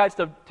Amalekites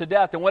to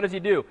death, and what does he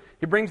do?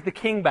 He brings the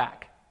king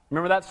back.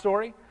 Remember that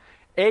story?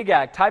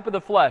 Agag, type of the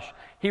flesh.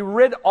 He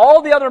rid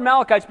all the other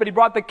Amalekites, but he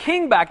brought the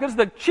king back. This is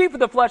the chief of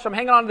the flesh. I'm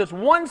hanging on to this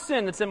one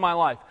sin that's in my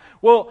life.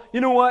 Well,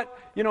 you know what?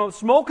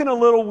 Smoking a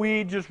little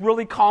weed just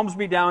really calms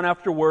me down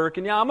after work.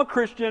 And yeah, I'm a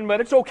Christian, but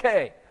it's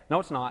okay. No,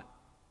 it's not.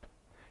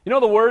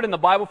 The word in the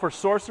Bible for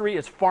sorcery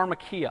is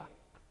pharmakia.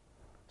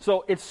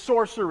 So it's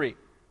sorcery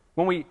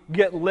when we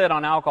get lit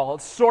on alcohol.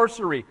 It's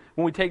sorcery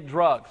when we take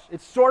drugs.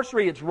 It's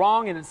sorcery, it's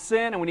wrong, and it's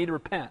sin, and we need to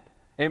repent.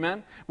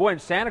 Amen? Boy, in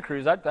Santa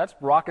Cruz, that's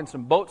rocking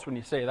some boats when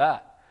you say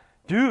that.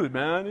 Dude,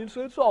 man,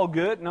 it's all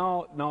good.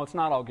 No, it's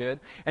not all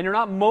good. And you're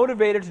not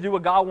motivated to do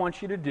what God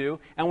wants you to do,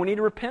 and we need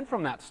to repent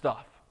from that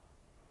stuff.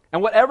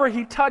 And whatever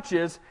he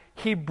touches,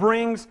 he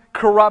brings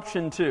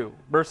corruption to.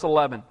 Verse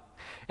 11.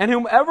 And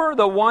whomever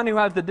the one who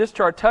has the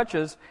discharge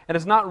touches and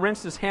has not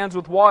rinsed his hands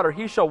with water,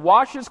 he shall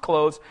wash his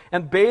clothes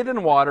and bathe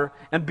in water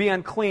and be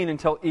unclean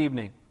until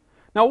evening.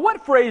 Now,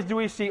 what phrase do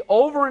we see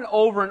over and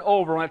over and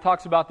over when it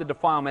talks about the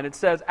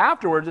defilement?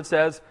 Afterwards it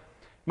says,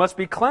 must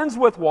be cleansed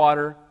with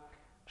water,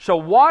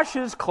 shall wash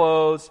his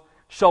clothes,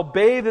 shall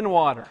bathe in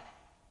water.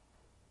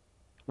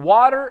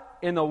 Water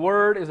in the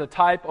Word is a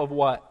type of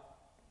what?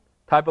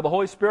 Type of the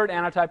Holy Spirit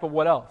and a type of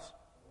what else?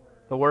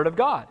 The Word of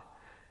God.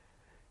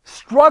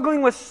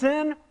 Struggling with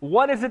sin,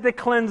 what is it that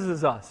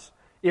cleanses us?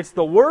 It's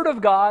the Word of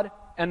God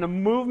and the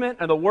movement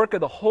and the work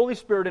of the Holy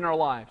Spirit in our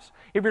lives.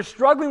 If you're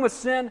struggling with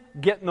sin,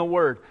 get in the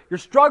Word. You're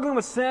struggling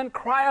with sin,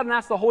 cry out and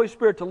ask the Holy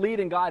Spirit to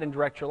lead and guide and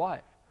direct your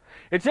life.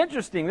 It's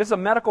interesting, this is a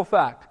medical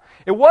fact.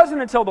 It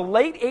wasn't until the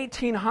late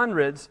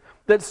 1800s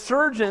that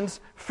surgeons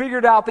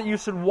figured out that you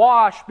should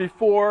wash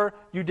before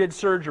you did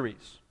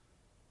surgeries.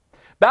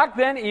 Back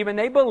then even,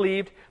 they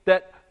believed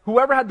that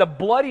whoever had the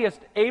bloodiest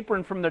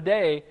apron from the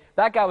day,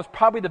 that guy was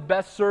probably the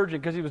best surgeon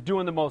because he was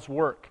doing the most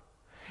work.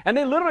 And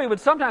they literally would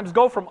sometimes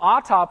go from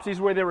autopsies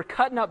where they were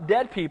cutting up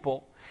dead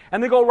people,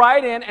 and they go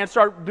right in and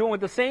start doing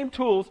with the same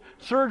tools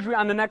surgery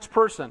on the next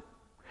person.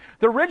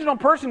 The original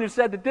person who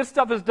said that this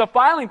stuff is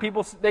defiling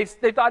people, they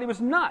thought he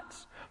was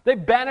nuts. They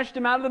banished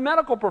him out of the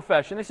medical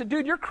profession. They said,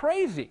 dude, you're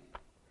crazy.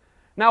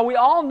 Now, we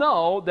all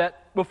know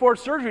that before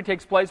surgery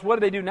takes place, what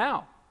do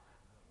now?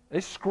 They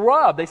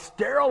scrub, they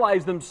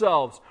sterilize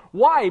themselves.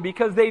 Why?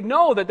 Because they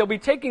know that they'll be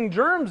taking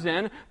germs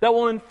in that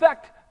will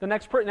infect the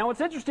next person. Now,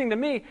 what's interesting to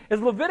me is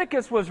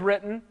Leviticus was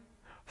written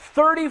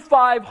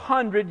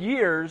 3,500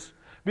 years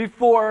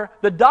before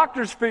the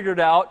doctors figured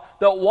out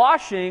that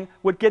washing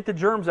would get the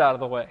germs out of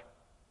the way.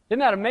 Isn't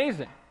that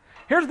amazing?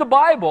 Here's the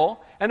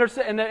Bible, and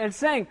it's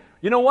saying,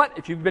 you know what?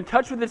 If you've been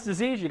touched with this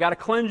disease, you got to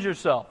cleanse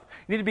yourself.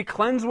 You need to be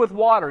cleansed with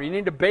water. You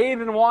need to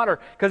bathe in water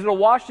because it'll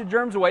wash the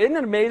germs away. Isn't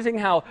it amazing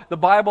how the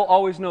Bible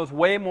always knows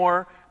way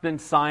more than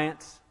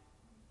science?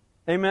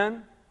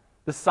 Amen?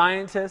 The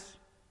scientists.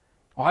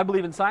 Oh, I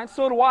believe in science.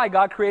 So do I.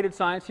 God created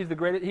science. He's the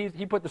greatest.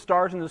 He put the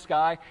stars in the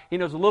sky. He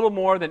knows a little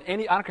more than I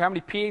don't care how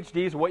many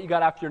PhDs or what you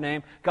got after your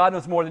name. God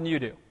knows more than you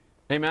do.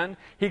 Amen?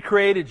 He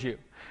created you.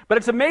 But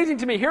it's amazing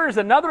to me. Here is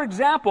another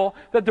example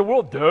that the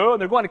world,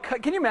 they're going to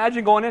cut. Can you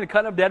imagine going in and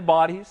cutting up dead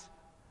bodies?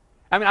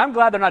 I mean, I'm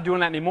glad they're not doing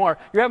that anymore.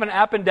 You're having an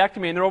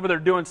appendectomy and they're over there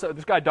doing,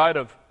 this guy died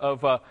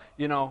of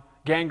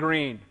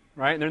gangrene,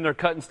 right? And then they're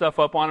cutting stuff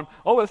up on him.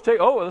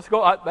 Let's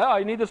go.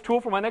 I need this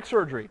tool for my next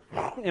surgery.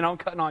 I'm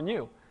cutting on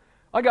you.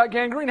 I got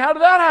gangrene. How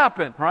did that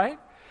happen, right?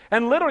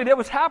 And literally, that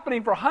was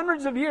happening for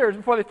hundreds of years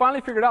before they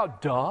finally figured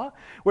out,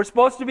 we're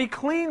supposed to be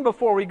clean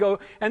before we go.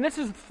 And this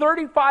is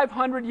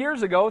 3,500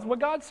 years ago is what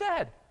God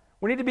said.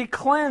 We need to be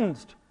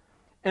cleansed.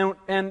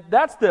 And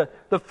that's the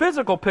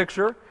physical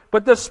picture.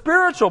 But the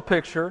spiritual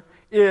picture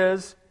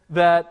is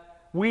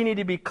that we need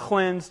to be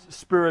cleansed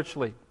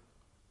spiritually.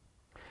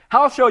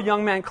 How shall a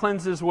young man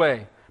cleanse his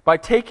way? By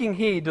taking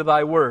heed to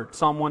thy word.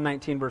 Psalm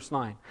 119, verse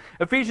 9.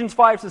 Ephesians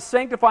 5 says,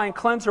 sanctify and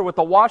cleanse her with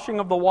the washing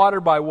of the water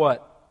by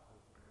what?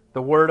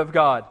 The word of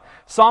God.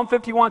 Psalm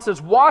 51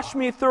 says, wash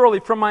me thoroughly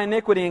from my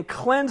iniquity and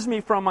cleanse me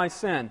from my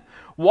sin.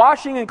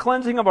 Washing and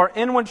cleansing of our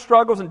inward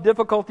struggles and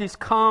difficulties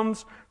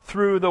comes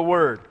through the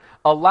word.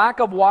 A lack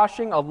of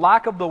washing, a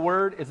lack of the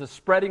word is a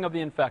spreading of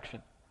the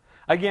infection.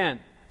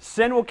 Again,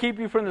 sin will keep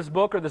you from this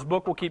book, or this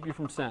book will keep you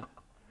from sin.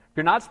 If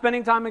you're not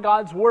spending time in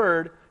God's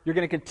word, you're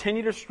going to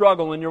continue to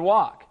struggle in your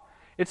walk.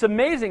 It's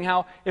amazing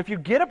how if you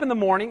get up in the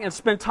morning and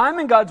spend time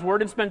in God's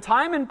word and spend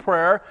time in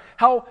prayer,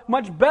 how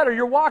much better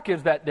your walk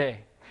is that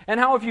day. And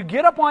how if you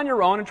get up on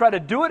your own and try to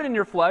do it in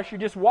your flesh, you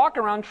just walk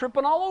around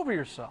tripping all over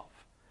yourself.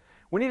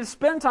 We need to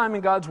spend time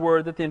in God's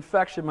Word that the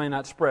infection may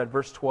not spread.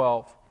 Verse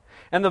 12.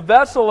 And the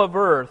vessel of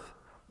earth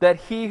that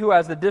he who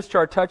has the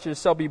discharge touches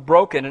shall be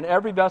broken, and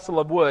every vessel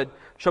of wood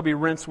shall be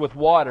rinsed with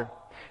water.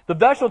 The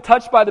vessel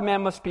touched by the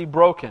man must be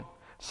broken,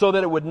 so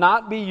that it would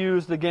not be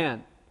used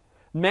again.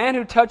 Man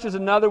who touches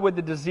another with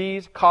the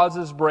disease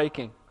causes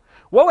breaking.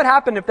 What would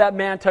happen if that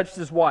man touched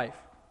his wife?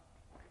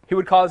 He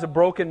would cause a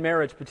broken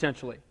marriage,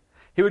 potentially.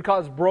 He would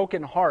cause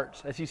broken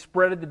hearts as he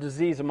spreaded the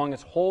disease among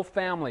his whole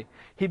family.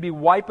 He'd be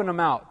wiping them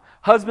out.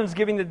 Husbands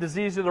giving the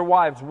disease to their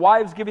wives.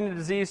 Wives giving the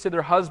disease to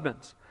their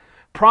husbands.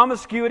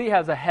 Promiscuity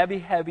has a heavy,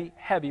 heavy,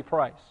 heavy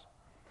price.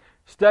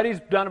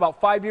 Studies done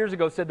about 5 years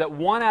ago said that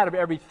 1 out of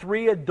every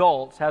 3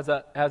 adults has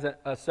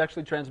a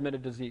sexually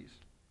transmitted disease.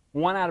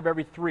 1 out of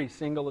every 3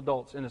 single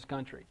adults in this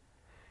country.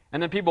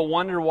 And then people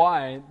wonder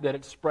why that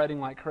it's spreading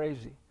like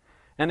crazy.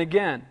 And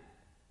again,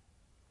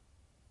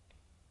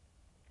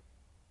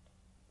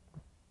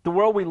 the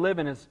world we live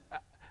in is,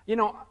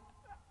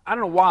 I don't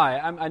know why.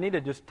 I need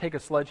to just take a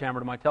sledgehammer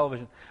to my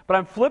television. But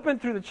I'm flipping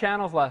through the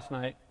channels last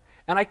night,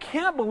 and I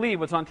can't believe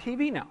what's on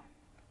TV now.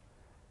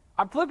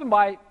 I'm flipping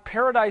by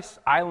Paradise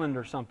Island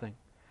or something.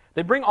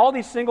 They bring all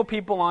these single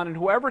people on, and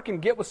whoever can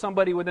get with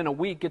somebody within a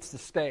week gets to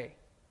stay.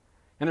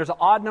 And there's an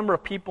odd number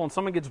of people, and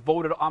someone gets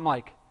voted. I'm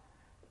like,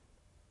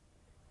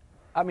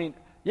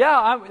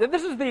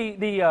 this is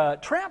the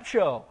tramp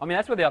show.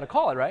 That's what they ought to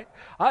call it, right?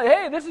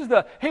 This is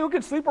the who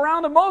can sleep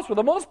around the most with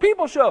the most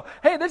people show.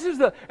 Hey, this is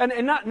the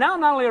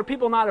not only are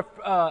people not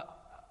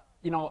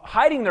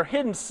hiding their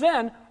hidden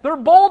sin, they're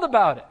bold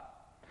about it.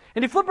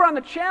 And you flip around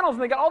the channels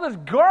and they got all this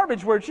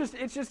garbage where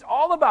it's just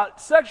all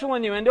about sexual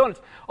innuendo, and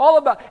it's all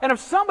about. And if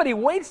somebody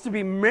waits to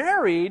be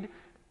married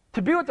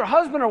to be with their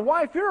husband or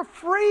wife, you're a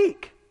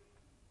freak.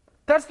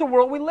 That's the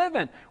world we live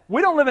in.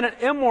 We don't live in an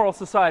immoral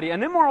society.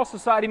 An immoral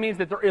society means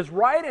that there is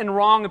right and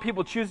wrong and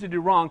people choose to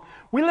do wrong.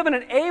 We live in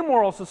an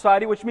amoral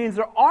society, which means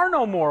there are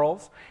no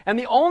morals, and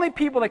the only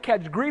people that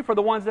catch grief are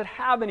the ones that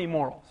have any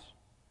morals.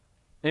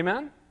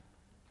 Amen?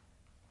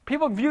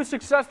 People view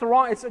success the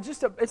wrong.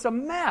 It's a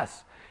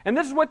mess. And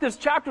this is what this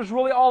chapter is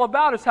really all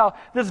about, is how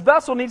this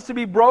vessel needs to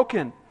be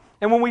broken.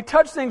 And when we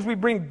touch things, we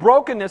bring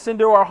brokenness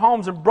into our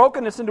homes and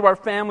brokenness into our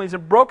families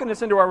and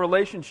brokenness into our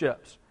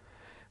relationships.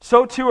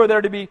 So too are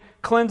there to be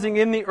cleansing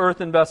in the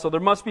earthen vessel.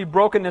 There must be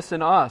brokenness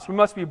in us. We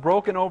must be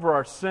broken over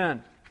our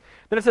sin.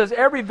 Then it says,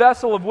 every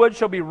vessel of wood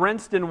shall be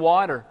rinsed in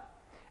water.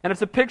 And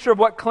it's a picture of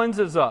what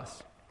cleanses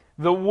us.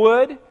 The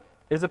wood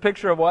is a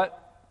picture of what?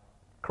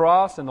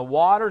 Cross. And the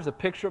water is a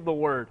picture of the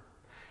Word.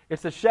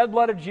 It's the shed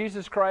blood of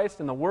Jesus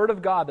Christ and the Word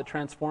of God that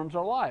transforms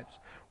our lives.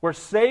 We're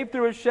saved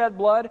through His shed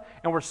blood,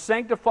 and we're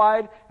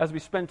sanctified as we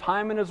spend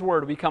time in His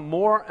Word. We become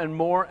more and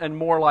more and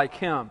more like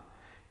Him.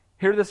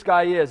 Here this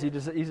guy is.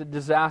 He's a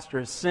disaster.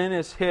 His sin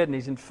is hidden.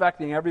 He's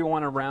infecting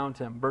everyone around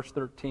him. Verse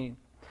 13.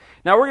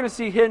 Now we're going to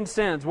see hidden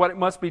sins, what it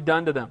must be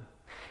done to them.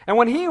 And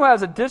when he who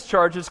has a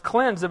discharge is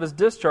cleansed of his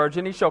discharge,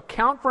 and he shall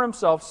count for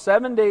himself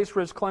 7 days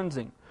for his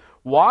cleansing.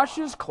 Wash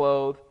his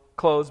clothes,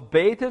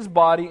 bathe his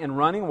body in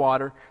running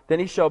water, then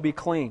he shall be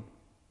clean.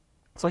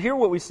 So here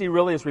what we see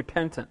really is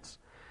repentance.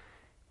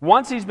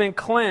 Once he's been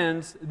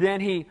cleansed, then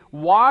he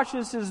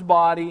washes his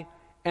body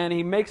and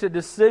he makes a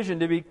decision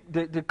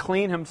to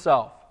clean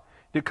himself.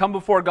 To come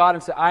before God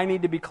and say, I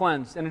need to be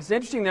cleansed. And it's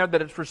interesting there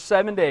that it's for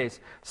 7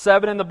 days.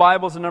 7 in the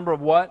Bible is a number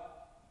of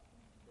what?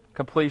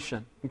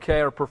 Completion,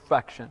 or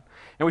perfection.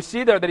 And we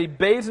see there that he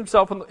bathes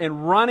himself in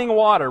running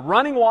water.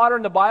 Running water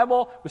in the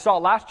Bible, we saw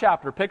last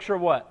chapter, a picture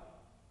of what?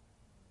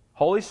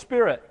 Holy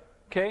Spirit,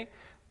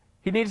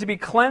 He needs to be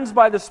cleansed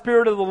by the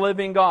Spirit of the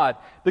living God.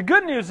 The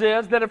good news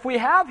is that if we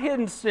have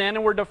hidden sin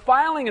and we're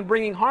defiling and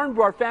bringing harm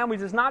to our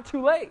families, it's not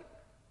too late.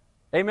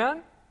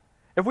 Amen?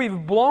 If we've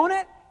blown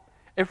it,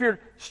 if you're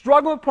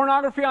struggling with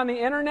pornography on the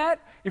internet,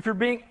 if you're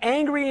being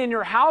angry in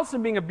your house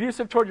and being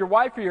abusive toward your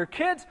wife or your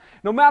kids,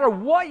 no matter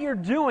what you're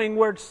doing,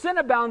 where sin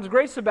abounds,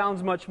 grace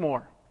abounds much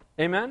more.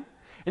 Amen?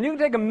 And you can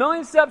take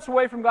 1,000,000 steps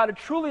away from God. It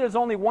truly is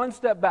only one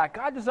step back.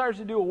 God desires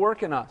to do a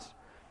work in us.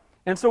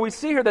 And so we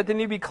see here that they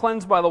need to be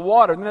cleansed by the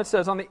water. And then it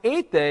says, on the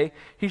 8th day,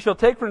 he shall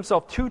take for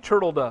himself 2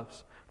 turtle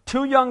doves,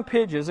 2 young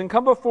pigeons, and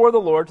come before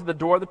the Lord to the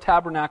door of the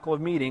tabernacle of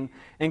meeting,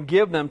 and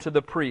give them to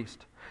the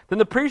priest. Then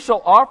the priest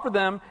shall offer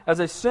them as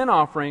a sin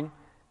offering,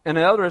 and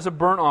the other as a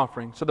burnt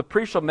offering. So the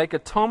priest shall make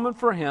atonement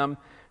for him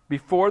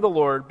before the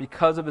Lord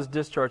because of his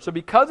discharge. So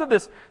because of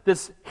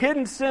this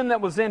hidden sin that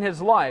was in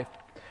his life,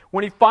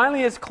 when he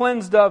finally is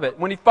cleansed of it,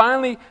 when he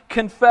finally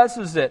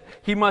confesses it,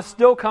 he must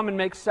still come and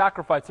make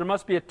sacrifice. There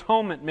must be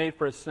atonement made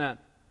for his sin.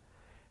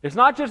 It's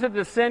not just that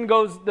the sin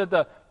goes, that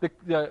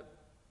the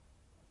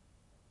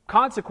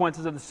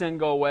consequences of the sin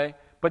go away,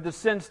 but the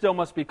sin still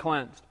must be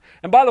cleansed.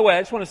 And by the way, I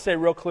just want to say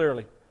real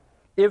clearly,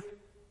 if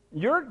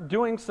you're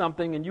doing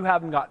something and you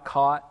haven't got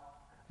caught,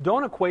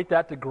 don't equate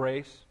that to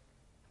grace.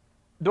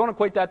 Don't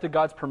equate that to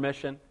God's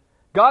permission.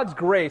 God's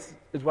grace,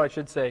 is what I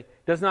should say,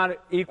 does not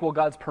equal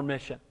God's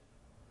permission.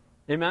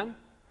 Amen?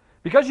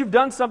 Because you've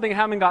done something and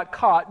haven't got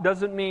caught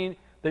doesn't mean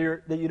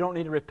that you don't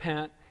need to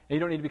repent and you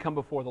don't need to come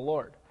before the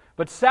Lord.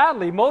 But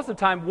sadly, most of the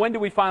time, when do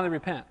we finally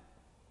repent?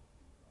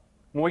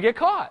 when we get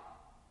caught.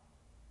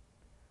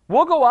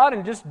 We'll go out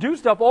and just do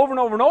stuff over and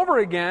over and over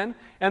again,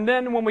 and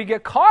then when we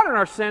get caught in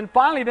our sin,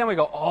 finally then we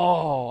go,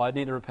 oh, I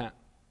need to repent.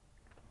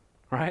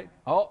 Right?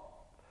 Oh,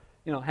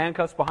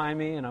 handcuffs behind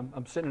me, and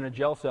I'm sitting in a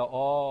jail cell.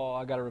 Oh,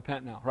 I got to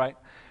repent now, right?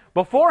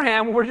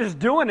 Beforehand, when we're just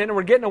doing it and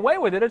we're getting away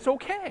with it, it's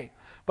okay.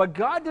 But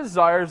God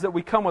desires that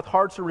we come with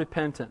hearts of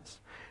repentance.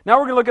 Now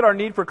we're going to look at our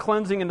need for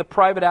cleansing in the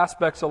private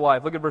aspects of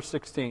life. Look at verse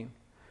 16.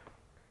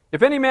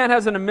 If any man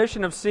has an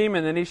emission of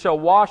semen, then he shall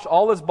wash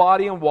all his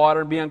body in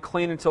water and be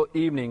unclean until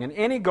evening. And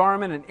any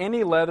garment and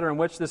any leather in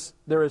which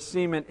there is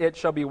semen, it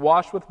shall be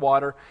washed with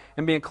water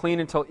and be unclean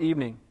until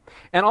evening.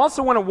 And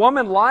also when a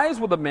woman lies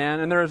with a man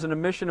and there is an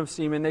emission of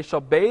semen, they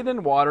shall bathe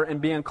in water and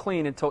be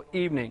unclean until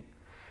evening.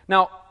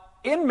 Now,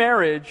 in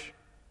marriage,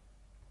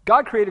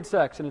 God created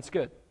sex and it's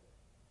good.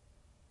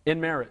 In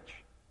marriage.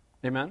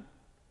 Amen?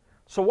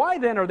 So why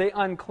then are they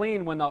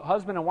unclean when the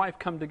husband and wife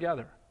come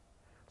together?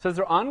 It says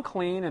they're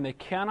unclean and they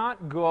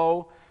cannot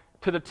go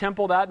to the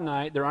temple that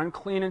night. They're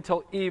unclean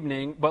until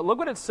evening. But look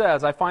what it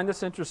says. I find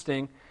this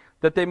interesting,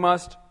 that they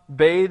must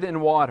bathe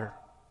in water.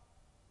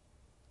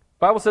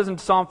 The Bible says in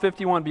Psalm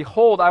 51,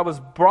 Behold, I was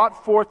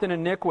brought forth in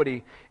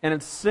iniquity, and in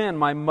sin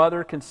my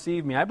mother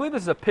conceived me. I believe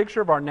this is a picture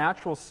of our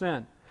natural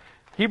sin.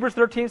 Hebrews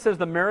 13 says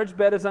the marriage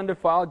bed is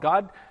undefiled.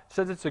 God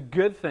says it's a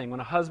good thing when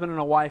a husband and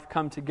a wife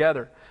come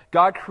together.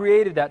 God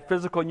created that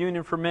physical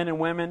union for men and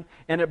women,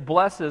 and it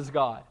blesses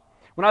God.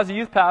 When I was a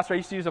youth pastor, I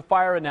used to use a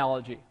fire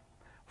analogy.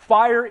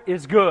 Fire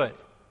is good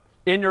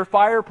in your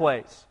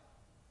fireplace,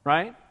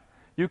 right?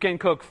 You can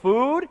cook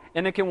food,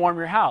 and it can warm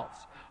your house.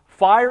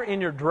 Fire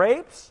in your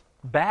drapes,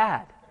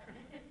 bad,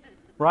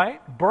 right?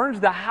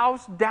 Burns the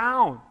house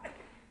down.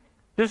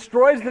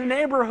 Destroys the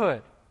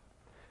neighborhood.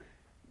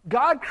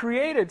 God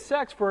created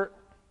sex for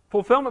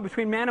fulfillment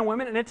between man and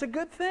women, and it's a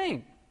good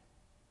thing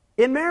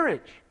in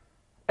marriage.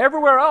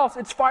 Everywhere else,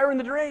 it's fire in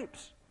the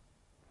drapes.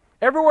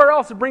 Everywhere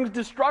else, it brings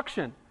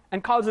destruction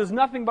and causes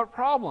nothing but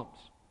problems.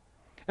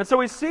 And so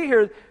we see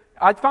here,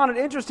 I found it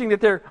interesting that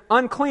they're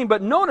unclean,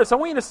 but notice, I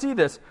want you to see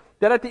this,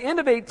 that at the end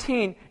of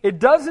 18, it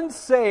doesn't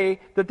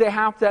say that they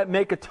have to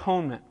make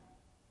atonement.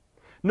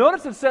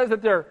 Notice it says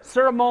that they're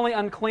ceremonially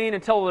unclean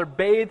until they're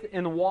bathed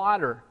in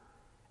water,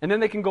 and then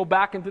they can go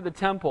back into the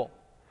temple.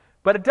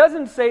 But it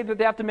doesn't say that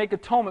they have to make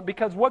atonement,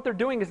 because what they're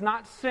doing is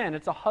not sin,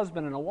 it's a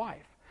husband and a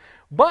wife.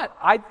 But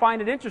I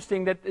find it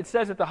interesting that it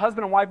says that the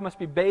husband and wife must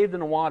be bathed in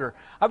the water.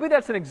 I believe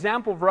that's an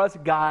example for us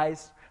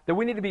guys, that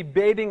we need to be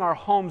bathing our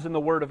homes in the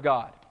Word of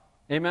God.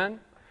 Amen?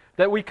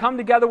 That we come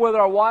together with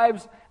our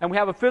wives and we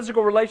have a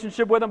physical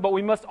relationship with them, but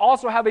we must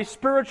also have a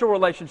spiritual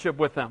relationship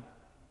with them.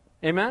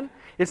 Amen?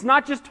 It's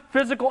not just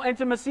physical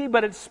intimacy,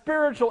 but it's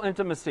spiritual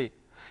intimacy.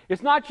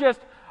 It's not just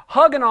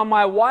hugging on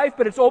my wife,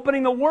 but it's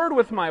opening the Word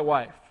with my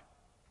wife.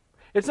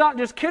 It's not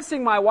just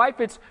kissing my wife,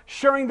 it's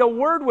sharing the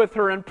Word with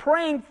her and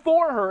praying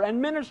for her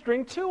and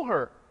ministering to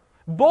her.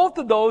 Both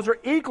of those are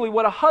equally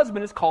what a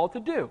husband is called to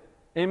do.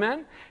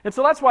 Amen? And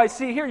so that's why I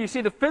see here, you see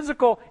the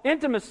physical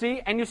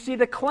intimacy and you see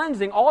the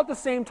cleansing all at the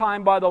same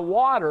time by the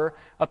water,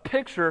 a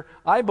picture,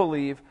 I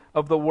believe,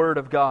 of the Word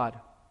of God.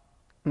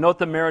 Note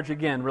the marriage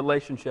again,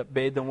 relationship,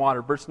 bathed in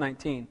water. Verse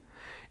 19.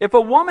 If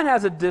a woman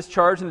has a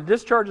discharge, and the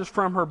discharge is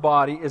from her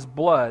body, is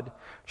blood,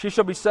 she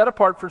shall be set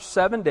apart for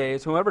 7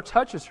 days. Whoever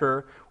touches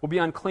her will be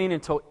unclean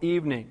until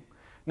evening.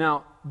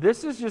 Now,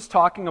 this is just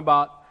talking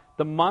about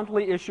the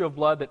monthly issue of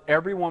blood that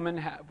every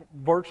woman,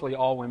 virtually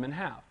all women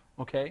have.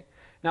 Okay?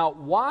 Now,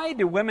 why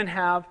do women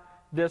have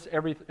this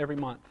every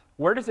month?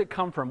 Where does it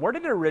come from? Where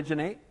did it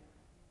originate?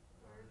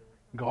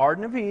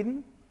 Garden of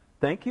Eden.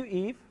 Thank you,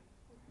 Eve.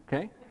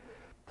 Okay?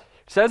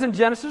 It says in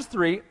Genesis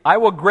 3, I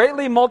will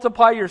greatly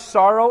multiply your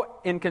sorrow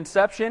in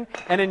conception,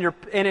 and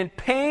in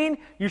pain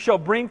you shall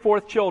bring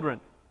forth children.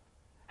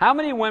 How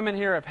many women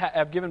here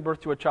have given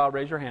birth to a child?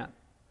 Raise your hand.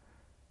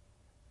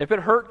 If it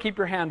hurt, keep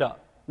your hand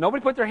up.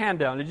 Nobody put their hand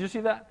down. Did you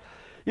see that?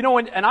 You know,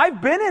 and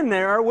I've been in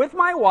there with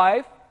my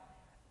wife,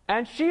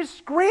 and she's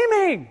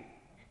screaming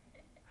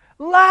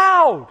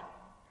loud.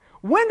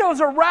 Windows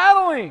are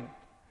rattling.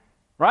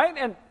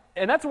 Right?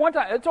 And that's one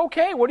time. It's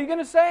okay. What are you going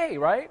to say?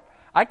 Right?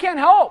 I can't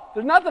help.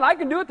 There's nothing I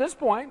can do at this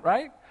point,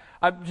 right?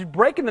 She's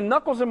breaking the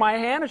knuckles in my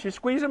hand, and she's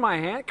squeezing my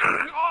hand.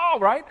 Oh,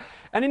 right?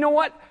 And you know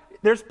what?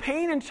 There's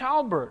pain in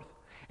childbirth.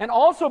 And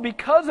also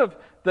because of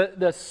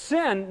the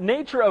sin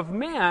nature of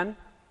man,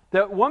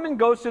 the woman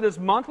goes through this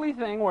monthly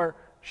thing where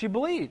she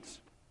bleeds.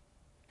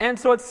 And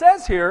so it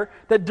says here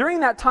that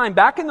during that time,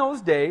 back in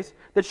those days,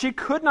 that she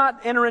could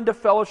not enter into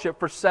fellowship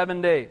for 7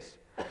 days.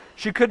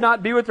 She could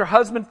not be with her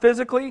husband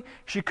physically.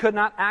 She could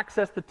not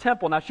access the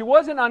temple. Now, she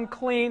wasn't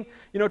unclean,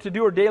 to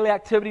do her daily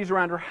activities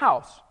around her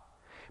house.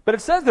 But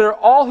it says there,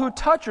 all who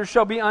touch her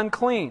shall be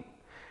unclean.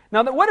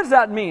 Now, what does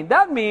that mean?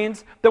 That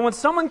means that when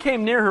someone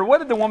came near her, what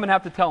did the woman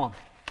have to tell him?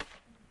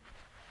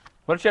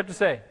 What did she have to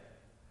say?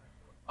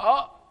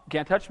 Oh,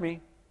 can't touch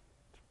me.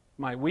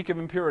 My week of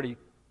impurity.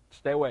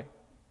 Stay away.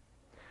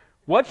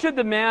 What should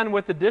the man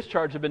with the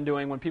discharge have been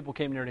doing when people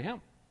came near to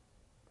him?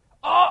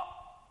 Oh,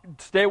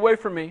 stay away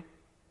from me.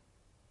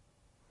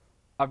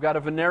 I've got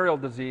a venereal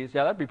disease.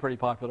 Yeah, that'd be pretty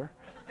popular.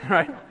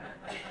 right?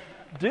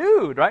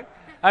 Dude, right?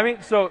 I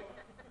mean, so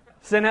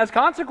sin has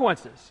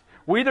consequences.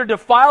 We either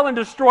defile and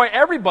destroy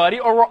everybody,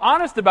 or we're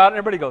honest about it, and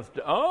everybody goes,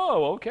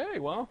 oh, okay,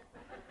 well,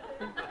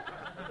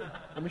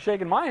 I'm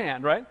shaking my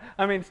hand, right?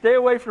 I mean, stay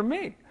away from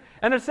me.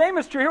 And the same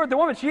is true here with the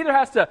woman. She either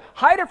has to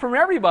hide it from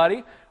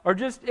everybody, or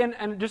just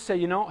and just say,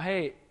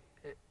 hey,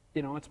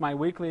 it's my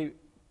weekly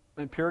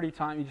impurity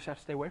time. You just have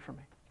to stay away from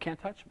me. You can't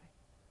touch me,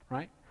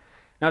 right?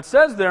 Now it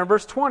says there in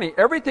verse 20,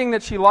 everything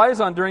that she lies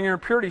on during her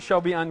impurity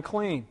shall be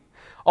unclean.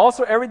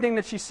 Also everything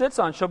that she sits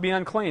on shall be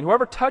unclean.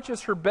 Whoever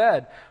touches her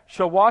bed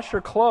shall wash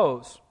his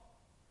clothes,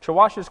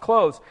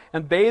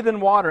 and bathe in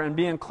water and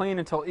be unclean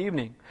until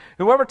evening.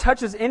 Whoever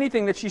touches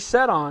anything that she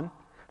sat on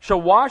shall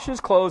wash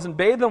his clothes and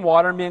bathe in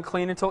water and be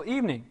unclean until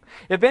evening.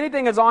 If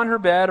anything is on her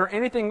bed or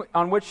anything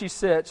on which she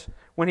sits,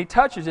 when he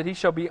touches it, he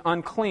shall be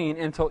unclean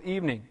until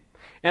evening.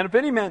 And if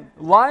any man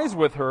lies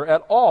with her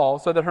at all,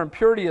 so that her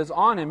impurity is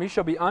on him, he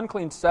shall be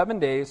unclean 7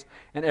 days,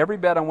 and every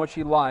bed on which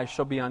he lies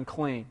shall be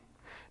unclean.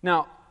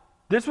 Now,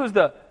 this was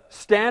the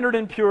standard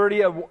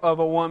impurity of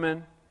a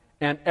woman,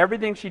 and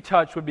everything she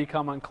touched would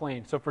become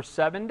unclean. So for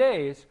 7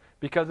 days,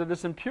 because of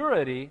this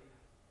impurity,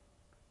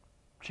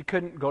 she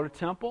couldn't go to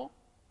temple,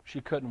 she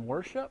couldn't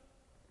worship,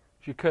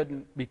 she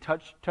couldn't be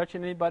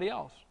touching anybody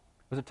else.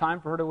 It was a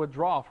time for her to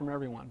withdraw from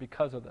everyone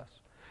because of this.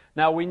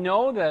 Now we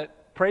know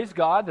that, praise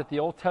God, that the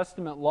Old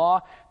Testament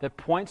law that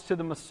points to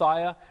the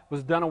Messiah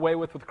was done away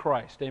with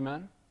Christ.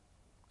 Amen?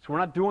 So we're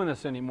not doing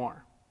this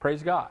anymore.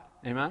 Praise God.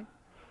 Amen?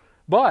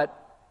 But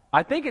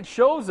I think it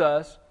shows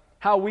us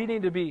how we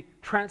need to be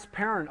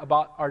transparent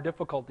about our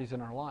difficulties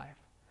in our life.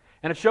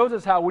 And it shows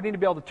us how we need to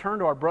be able to turn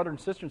to our brother and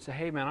sister and say,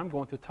 hey man, I'm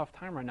going through a tough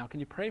time right now. Can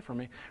you pray for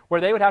me? Where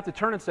they would have to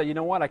turn and say, you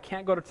know what, I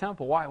can't go to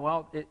temple. Why?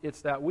 Well,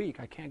 it's that week.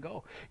 I can't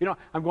go.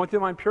 I'm going through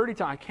my impurity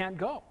time. I can't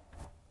go.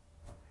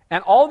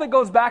 And all that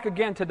goes back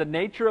again to the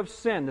nature of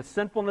sin, the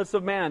sinfulness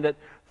of man, that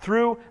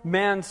through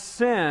man's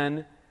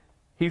sin,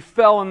 he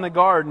fell in the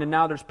garden and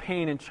now there's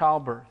pain in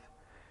childbirth.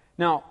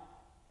 Now,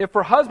 if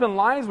her husband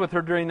lies with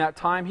her during that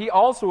time, he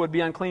also would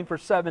be unclean for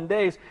 7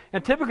 days.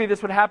 And typically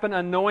this would happen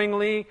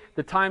unknowingly.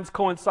 The times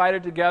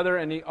coincided together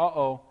and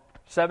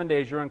 7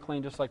 days, you're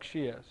unclean just like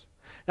she is.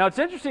 Now it's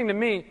interesting to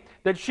me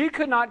that she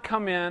could not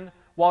come in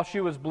while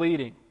she was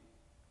bleeding.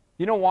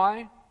 You know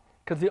why?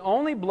 Because the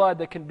only blood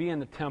that can be in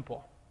the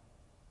temple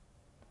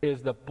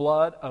is the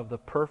blood of the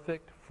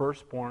perfect,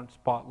 firstborn,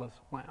 spotless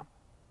lamb.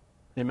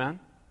 Amen?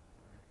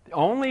 The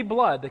only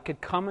blood that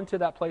could come into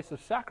that place of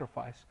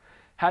sacrifice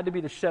had to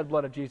be the shed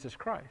blood of Jesus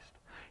Christ.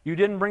 You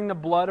didn't bring the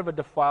blood of a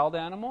defiled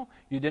animal.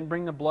 You didn't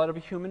bring the blood of a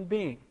human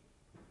being.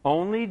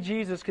 Only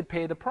Jesus could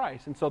pay the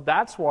price. And so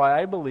that's why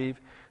I believe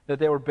that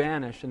they were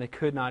banished and they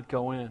could not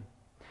go in.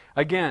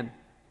 Again,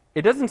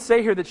 it doesn't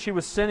say here that she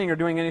was sinning or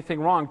doing anything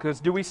wrong,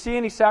 because do we see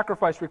any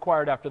sacrifice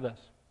required after this?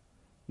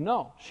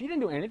 No, she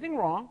didn't do anything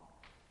wrong.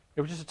 It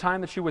was just a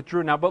time that she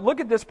withdrew. Now, but look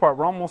at this part.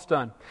 We're almost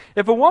done.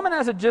 If a woman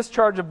has a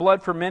discharge of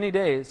blood for many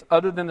days,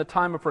 other than the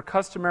time of her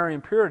customary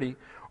impurity,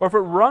 or if it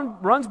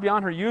runs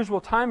beyond her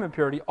usual time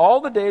impurity, all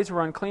the days of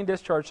her unclean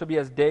discharge shall be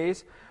as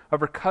days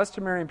of her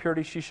customary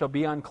impurity. She shall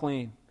be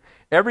unclean.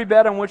 Every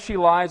bed on which she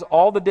lies,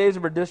 all the days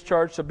of her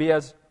discharge shall be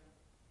as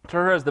to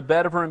her as the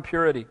bed of her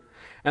impurity.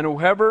 And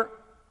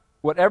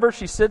whatever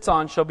she sits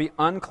on shall be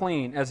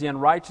unclean, as the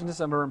unrighteousness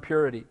of her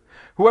impurity.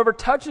 Whoever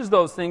touches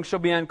those things shall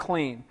be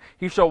unclean.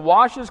 He shall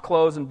wash his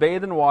clothes and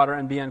bathe in water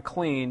and be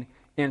unclean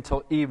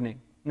until evening.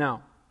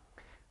 Now,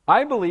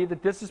 I believe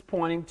that this is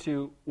pointing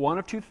to one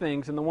of two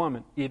things in the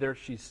woman. Either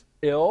she's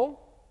ill,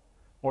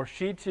 or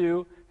she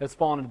too has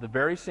fallen into the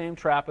very same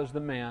trap as the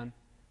man,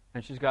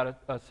 and she's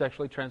got a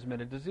sexually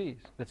transmitted disease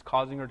that's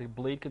causing her to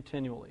bleed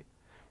continually.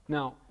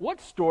 Now,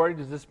 what story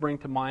does this bring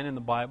to mind in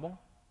the Bible?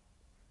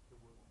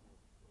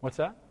 What's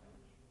that?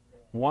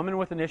 Woman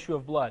with an issue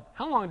of blood.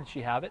 How long did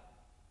she have it?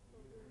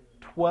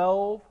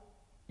 12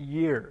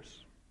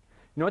 years.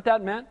 You know what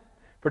that meant?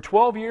 For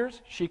 12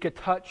 years, she could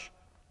touch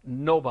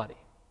nobody.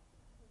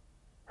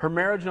 Her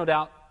marriage, no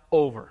doubt,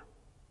 over.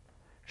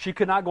 She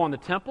could not go in the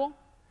temple.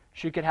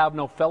 She could have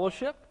no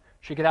fellowship.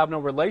 She could have no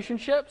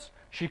relationships.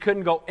 She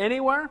couldn't go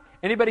anywhere.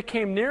 Anybody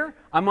came near,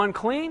 I'm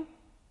unclean.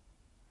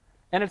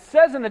 And it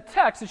says in the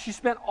text that she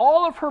spent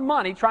all of her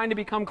money trying to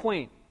become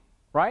clean.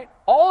 Right?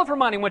 All of her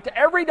money went to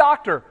every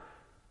doctor,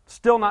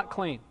 still not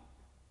clean.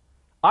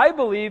 I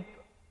believe,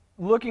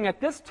 looking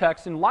at this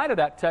text, in light of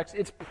that text,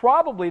 it's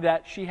probably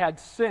that she had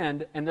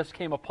sinned and this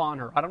came upon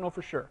her. I don't know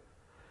for sure.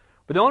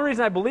 But the only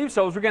reason I believe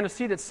so is we're going to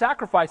see that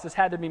sacrifices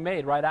had to be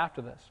made right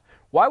after this.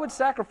 Why would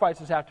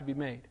sacrifices have to be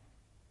made?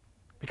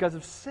 Because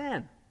of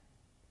sin.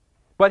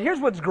 But here's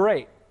what's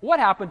great. What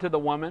happened to the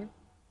woman?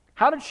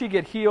 How did she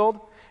get healed?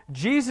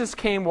 Jesus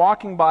came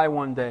walking by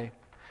one day.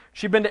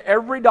 She'd been to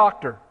every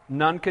doctor.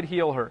 None could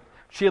heal her.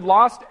 She had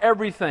lost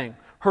everything.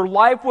 Her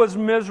life was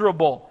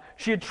miserable.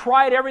 She had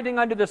tried everything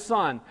under the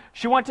sun.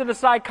 She went to the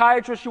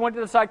psychiatrist. She went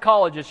to the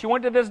psychologist. She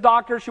went to this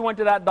doctor. She went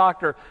to that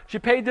doctor. She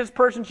paid this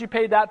person. She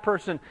paid that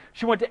person.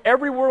 She went to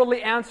every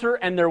worldly answer,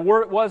 and there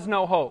was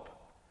no hope.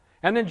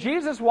 And then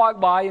Jesus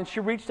walked by, and she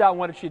reached out, and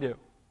what did she do?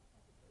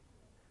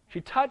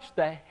 She touched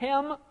the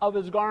hem of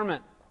his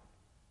garment.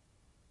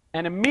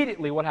 And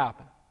immediately what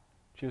happened?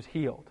 She was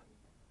healed.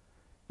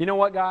 You know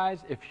what, guys?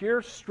 If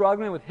you're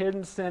struggling with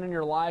hidden sin in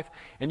your life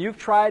and you've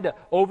tried to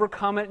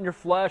overcome it in your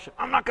flesh,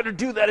 I'm not going to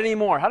do that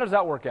anymore. How does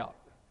that work out?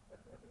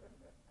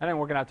 That ain't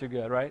working out too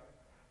good, right?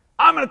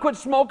 I'm going to quit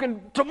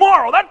smoking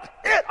tomorrow. That's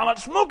it. I'm not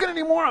smoking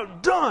anymore.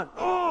 I'm done.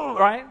 Oh,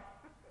 right?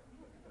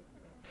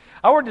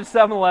 I worked at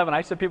 7-Eleven. I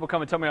used to have people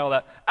come and tell me all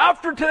that.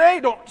 After today,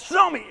 don't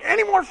sell me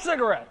any more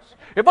cigarettes.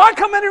 If I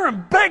come in here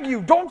and beg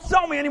you, don't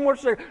sell me any more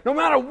cigarettes, no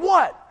matter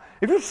what.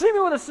 If you see me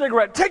with a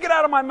cigarette, take it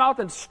out of my mouth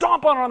and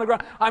stomp on it on the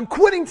ground. I'm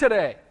quitting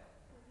today.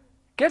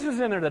 Guess who's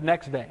in there the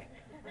next day?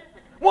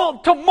 Well,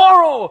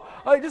 tomorrow,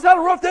 I just had a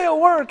rough day at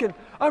work, and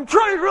I'm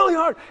trying really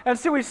hard. And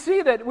so we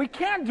see that we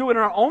can't do it in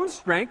our own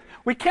strength.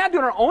 We can't do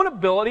it in our own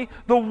ability.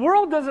 The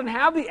world doesn't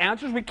have the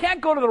answers. We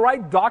can't go to the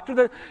right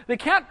doctor. They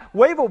can't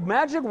wave a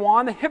magic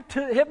wand. The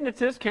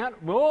hypnotist can't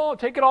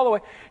take it all the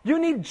way. You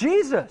need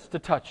Jesus to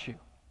touch you.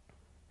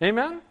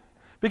 Amen?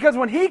 Because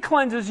when He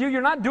cleanses you,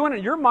 you're not doing it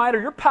in your might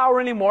or your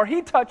power anymore.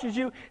 He touches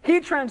you.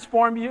 He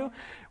transforms you.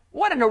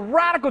 What a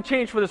radical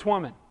change for this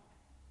woman.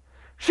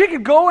 She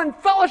could go in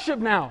fellowship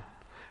now.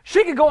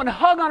 She could go and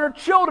hug on her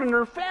children and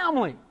her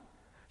family.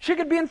 She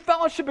could be in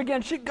fellowship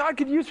again. God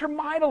could use her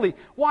mightily.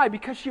 Why?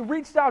 Because she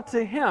reached out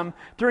to Him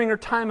during her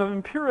time of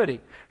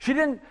impurity. She'd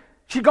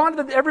gone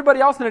to everybody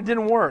else and it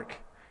didn't work.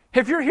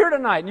 If you're here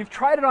tonight and you've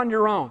tried it on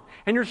your own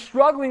and you're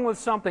struggling with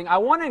something, I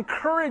want to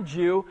encourage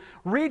you,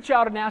 reach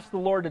out and ask the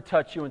Lord to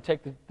touch you and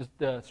take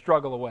the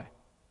struggle away.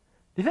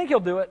 Do you think He'll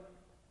do it?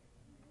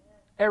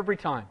 Every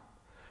time.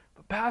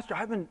 But Pastor,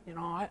 I've been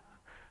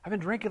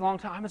drinking a long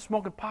time. I've been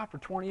smoking pot for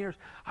 20 years.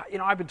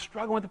 I've been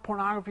struggling with the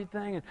pornography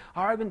thing, and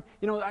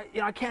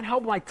I can't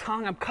help my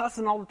tongue. I'm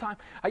cussing all the time.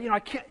 I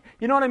can't.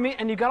 You know what I mean?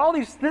 And you got all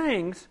these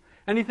things,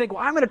 and you think,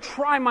 well, I'm going to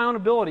try my own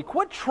ability.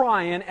 Quit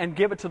trying and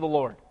give it to the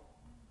Lord.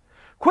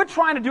 Quit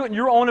trying to do it in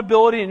your own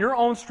ability and your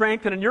own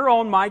strength and in your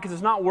own might, because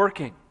it's not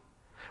working.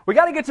 We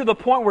got to get to the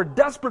point where we're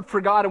desperate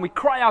for God and we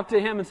cry out to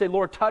Him and say,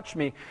 Lord, touch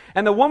me.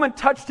 And the woman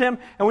touched Him,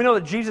 and we know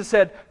that Jesus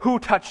said, who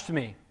touched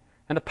me?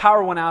 And the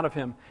power went out of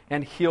Him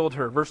and healed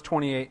her. Verse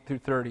 28 through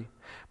 30.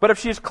 But if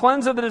she is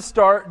cleansed of the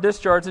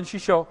discharge, then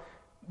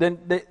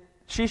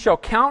she shall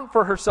count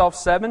for herself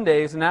 7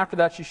 days, and after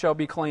that she shall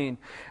be clean.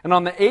 And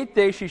on the 8th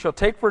day she shall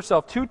take for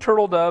herself 2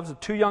 turtle doves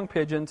and 2 young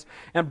pigeons,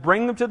 and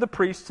bring them to the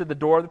priest to the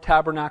door of the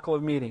tabernacle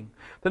of meeting.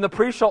 Then the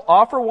priest shall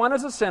offer one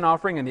as a sin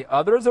offering, and the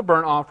other as a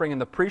burnt offering, and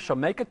the priest shall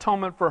make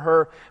atonement for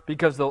her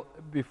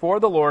before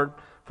the Lord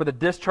for the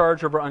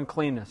discharge of her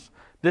uncleanness.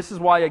 This is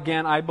why,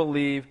 again, I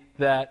believe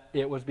that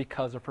it was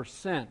because of her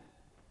sin.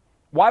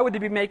 Why would they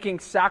be making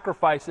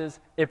sacrifices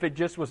if it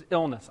just was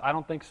illness? I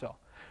don't think so.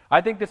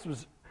 I think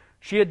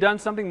she had done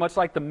something much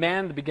like the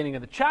man at the beginning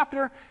of the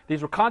chapter.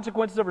 These were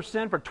consequences of her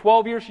sin. For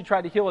 12 years she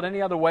tried to heal it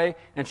any other way,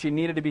 and she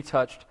needed to be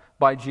touched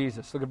by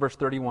Jesus. Look at verse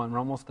 31. We're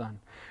almost done.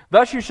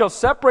 Thus you shall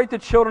separate the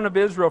children of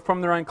Israel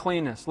from their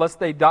uncleanness, lest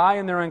they die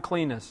in their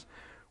uncleanness,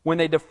 when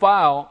they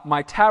defile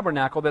my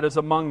tabernacle that is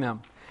among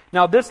them.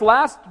 Now this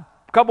last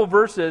couple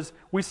verses,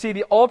 we see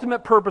the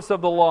ultimate purpose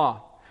of the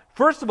law.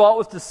 First of all, it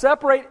was to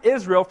separate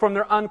Israel from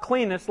their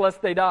uncleanness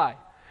lest they die.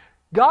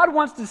 God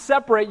wants to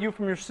separate you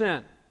from your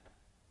sin.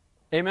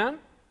 Amen?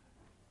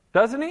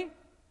 Doesn't He?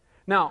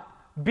 Now,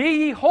 be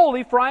ye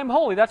holy, for I am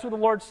holy. That's what the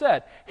Lord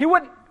said. He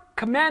wouldn't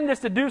command us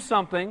to do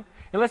something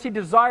unless He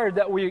desired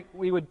that we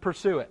would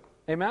pursue it.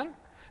 Amen?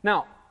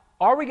 Now,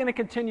 are we going to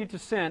continue to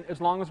sin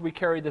as long as we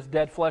carry this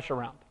dead flesh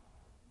around?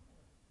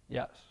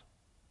 Yes.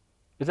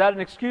 Is that an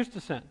excuse to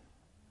sin?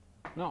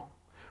 No.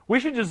 We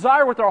should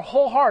desire with our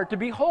whole heart to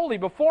be holy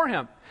before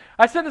Him.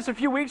 I said this a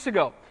few weeks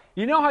ago.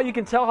 You know how you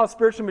can tell how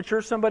spiritually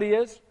mature somebody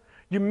is?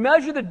 You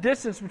measure the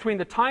distance between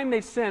the time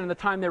they sin and the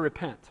time they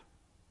repent.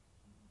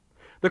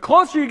 The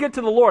closer you get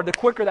to the Lord, the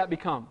quicker that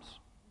becomes.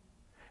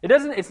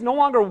 It's no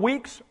longer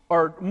weeks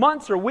or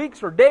months or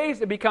weeks or days.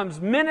 It becomes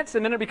minutes,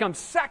 and then it becomes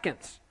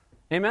seconds.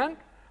 Amen?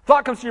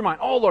 Thought comes to your mind,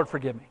 oh, Lord,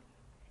 forgive me.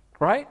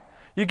 Right?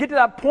 You get to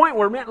that point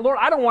where, man, Lord,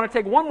 I don't want to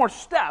take one more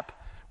step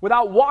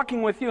without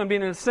walking with You and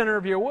being in the center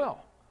of Your will.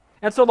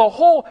 And so the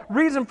whole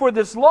reason for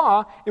this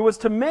law, it was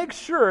to make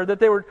sure that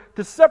they were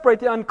to separate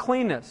the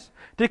uncleanness,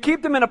 to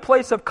keep them in a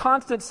place of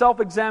constant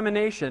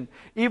self-examination,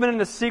 even in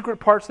the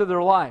secret parts of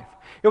their life.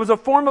 It was a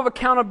form of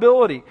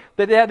accountability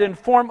that they had to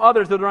inform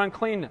others of their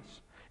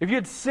uncleanness. If you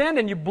had sinned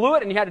and you blew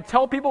it and you had to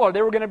tell people or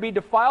they were going to be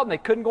defiled and they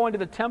couldn't go into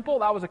the temple,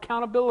 that was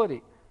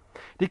accountability.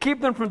 To keep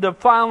them from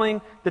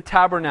defiling the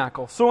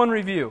tabernacle. So in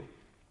review,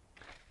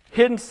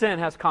 hidden sin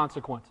has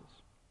consequences.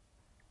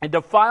 It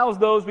defiles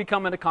those we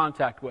come into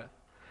contact with.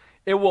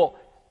 It will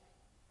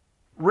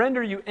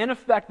render you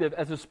ineffective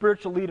as a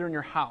spiritual leader in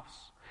your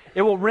house.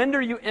 It will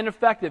render you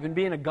ineffective in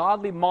being a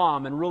godly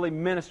mom and really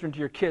ministering to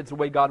your kids the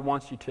way God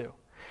wants you to.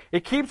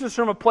 It keeps us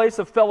from a place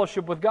of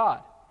fellowship with God.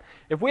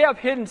 If we have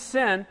hidden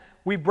sin,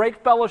 we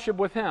break fellowship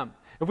with Him.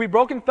 If we've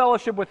broken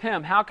fellowship with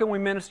Him, how can we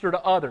minister to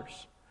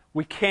others?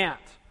 We can't.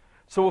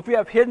 So if we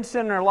have hidden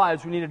sin in our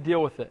lives, we need to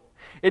deal with it.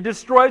 It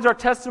destroys our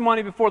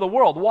testimony before the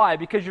world. Why?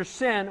 Because your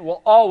sin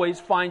will always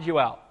find you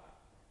out.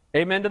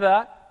 Amen to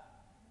that?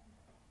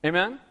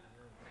 Amen?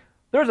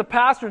 There's a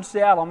pastor in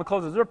Seattle, I'm going to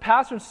close this. There's a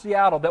pastor in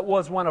Seattle that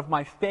was one of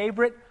my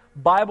favorite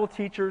Bible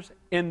teachers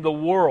in the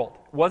world.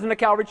 It wasn't a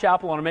Calvary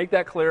Chapel, I want to make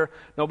that clear.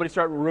 Nobody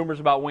start rumors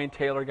about Wayne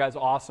Taylor. The guy's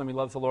awesome, he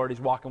loves the Lord,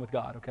 he's walking with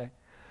God, okay?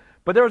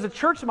 But there was a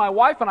church that my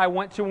wife and I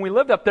went to when we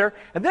lived up there,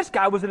 and this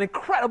guy was an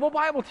incredible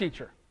Bible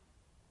teacher.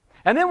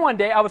 And then one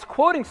day I was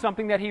quoting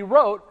something that he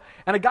wrote,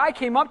 and a guy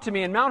came up to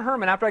me in Mount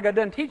Hermon after I got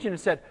done teaching and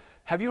said,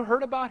 "Have you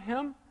heard about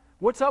him?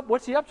 What's up?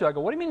 What's he up to?" I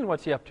go, "What do you mean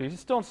what's he up to? He's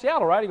still in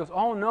Seattle, right?" He goes,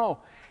 "Oh no.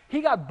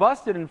 He got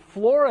busted in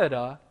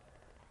Florida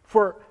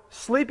for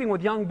sleeping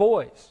with young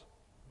boys."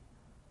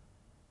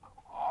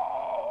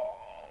 Oh.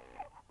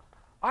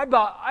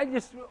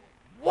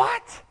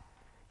 What?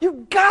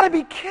 You've got to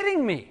be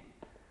kidding me.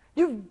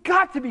 You've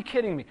got to be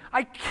kidding me.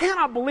 I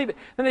cannot believe it.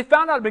 Then they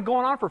found out it had been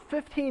going on for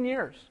 15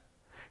 years.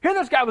 Here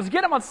this guy was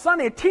getting up on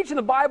Sunday and teaching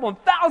the Bible, and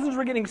thousands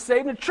were getting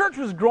saved, and the church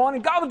was growing,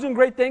 and God was doing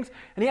great things,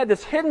 and he had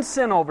this hidden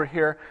sin over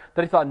here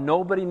that he thought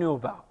nobody knew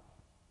about.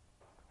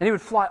 And he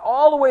would fly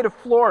all the way to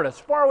Florida, as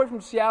far away from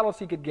Seattle as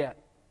he could get.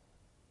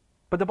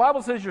 But the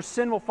Bible says your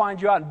sin will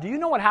find you out. And do you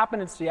know what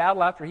happened in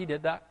Seattle after he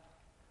did that?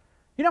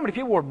 You know how many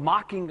people were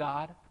mocking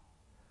God?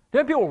 Do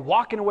you know how many people were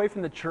walking away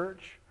from the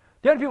church?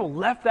 Do you know how many people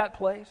left that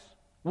place?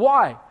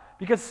 Why?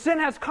 Because sin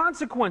has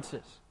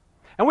consequences.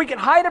 And we can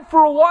hide it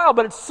for a while,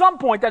 but at some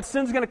point that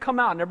sin's going to come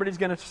out and everybody's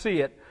going to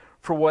see it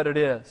for what it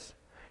is.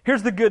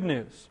 Here's the good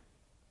news.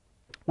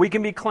 We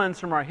can be cleansed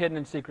from our hidden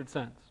and secret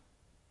sins.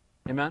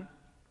 Amen?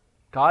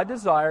 God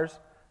desires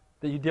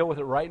that you deal with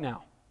it right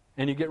now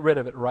and you get rid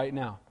of it right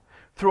now.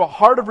 Through a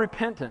heart of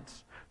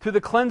repentance, through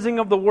the cleansing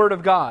of the Word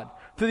of God,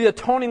 through the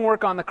atoning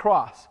work on the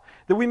cross,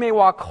 that we may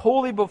walk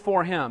holy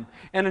before Him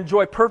and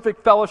enjoy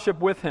perfect fellowship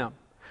with Him.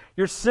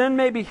 Your sin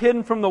may be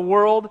hidden from the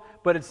world,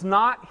 but it's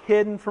not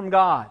hidden from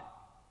God.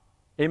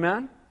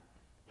 Amen?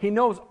 He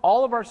knows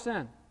all of our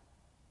sin.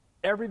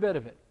 Every bit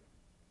of it.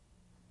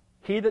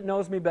 He that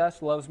knows me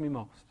best loves me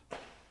most.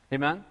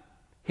 Amen?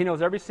 He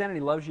knows every sin and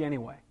He loves you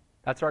anyway.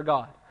 That's our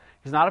God.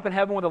 He's not up in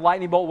heaven with a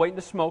lightning bolt waiting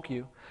to smoke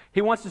you.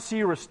 He wants to see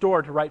you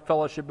restored to right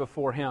fellowship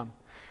before Him.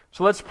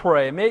 So let's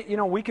pray.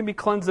 We can be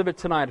cleansed of it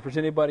tonight if there's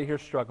anybody here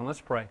struggling.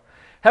 Let's pray.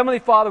 Heavenly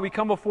Father, we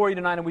come before you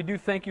tonight and we do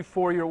thank you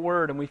for your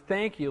word. And we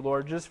thank you,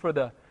 Lord, just for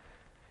the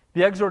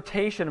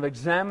exhortation of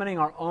examining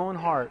our own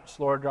hearts,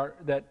 Lord,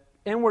 that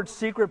inward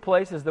secret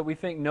places that we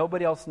think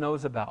nobody else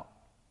knows about.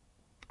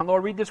 And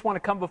Lord, we just want to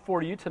come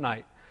before you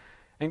tonight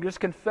and just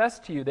confess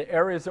to you the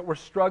areas that we're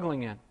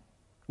struggling in.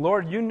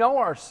 Lord, you know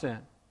our sin.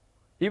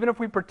 Even if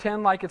we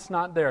pretend like it's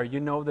not there, you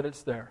know that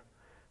it's there.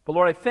 But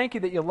Lord, I thank you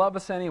that you love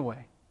us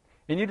anyway.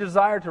 And you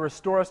desire to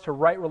restore us to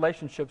right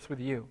relationships with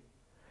you.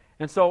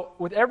 And so,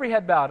 with every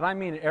head bowed, and I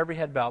mean every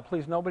head bowed,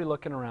 please, nobody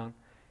looking around.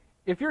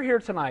 If you're here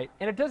tonight,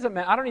 and it doesn't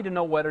matter, I don't need to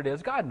know what it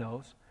is, God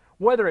knows.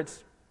 Whether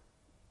it's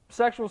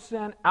sexual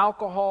sin,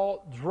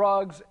 alcohol,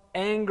 drugs,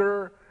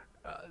 anger,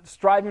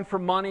 striving for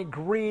money,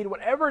 greed,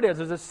 whatever it is,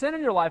 there's a sin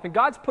in your life, and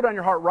God's put it on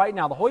your heart right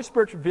now. The Holy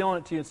Spirit's revealing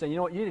it to you and saying, you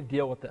know what, you need to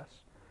deal with this.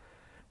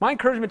 My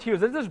encouragement to you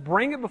is that just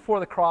bring it before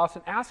the cross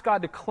and ask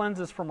God to cleanse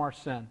us from our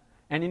sin.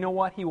 And you know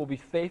what? He will be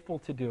faithful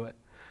to do it.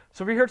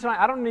 So if you're here tonight,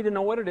 I don't need to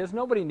know what it is.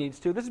 Nobody needs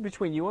to. This is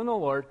between you and the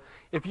Lord.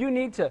 If you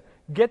need to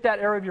get that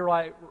area of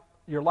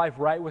your life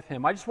right with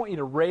Him, I just want you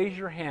to raise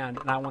your hand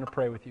and I want to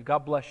pray with you.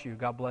 God bless you.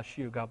 God bless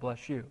you. God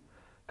bless you.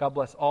 God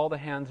bless all the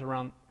hands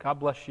around. God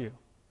bless you.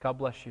 God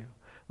bless you.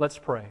 Let's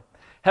pray.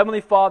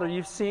 Heavenly Father,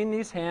 you've seen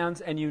these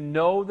hands and you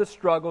know the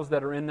struggles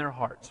that are in their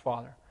hearts,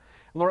 Father.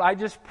 Lord, I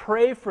just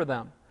pray for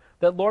them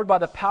that, Lord, by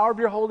the power of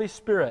your Holy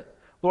Spirit,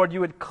 Lord, you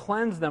would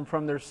cleanse them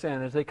from their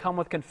sin as they come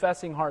with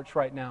confessing hearts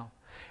right now.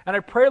 And I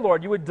pray,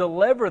 Lord, you would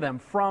deliver them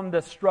from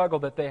the struggle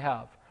that they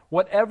have.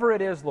 Whatever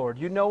it is, Lord,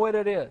 you know what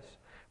it is.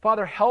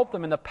 Father, help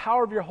them in the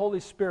power of your Holy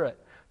Spirit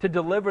to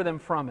deliver them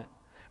from it.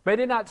 May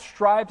they not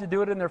strive to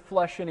do it in their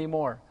flesh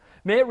anymore.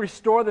 May it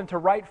restore them to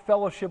right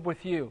fellowship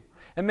with you.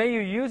 And may you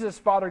use this,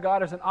 Father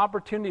God, as an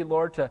opportunity,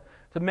 Lord, to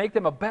make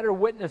them a better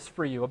witness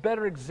for you, a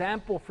better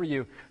example for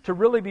you, to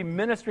really be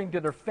ministering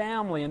to their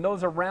family and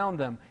those around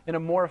them in a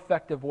more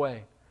effective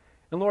way.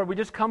 And Lord, we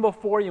just come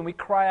before you and we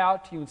cry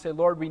out to you and say,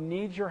 Lord, we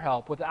need your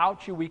help.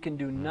 Without you, we can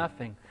do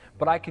nothing.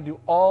 But I can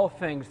do all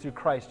things through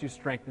Christ who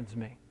strengthens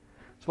me.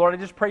 So Lord, I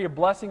just pray your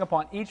blessing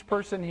upon each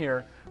person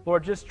here.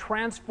 Lord, just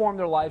transform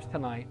their lives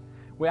tonight.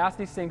 We ask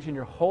these things in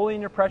your holy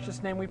and your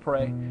precious name we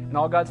pray. And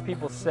all God's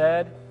people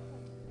said,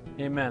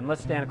 amen.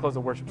 Let's stand and close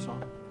the worship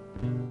song.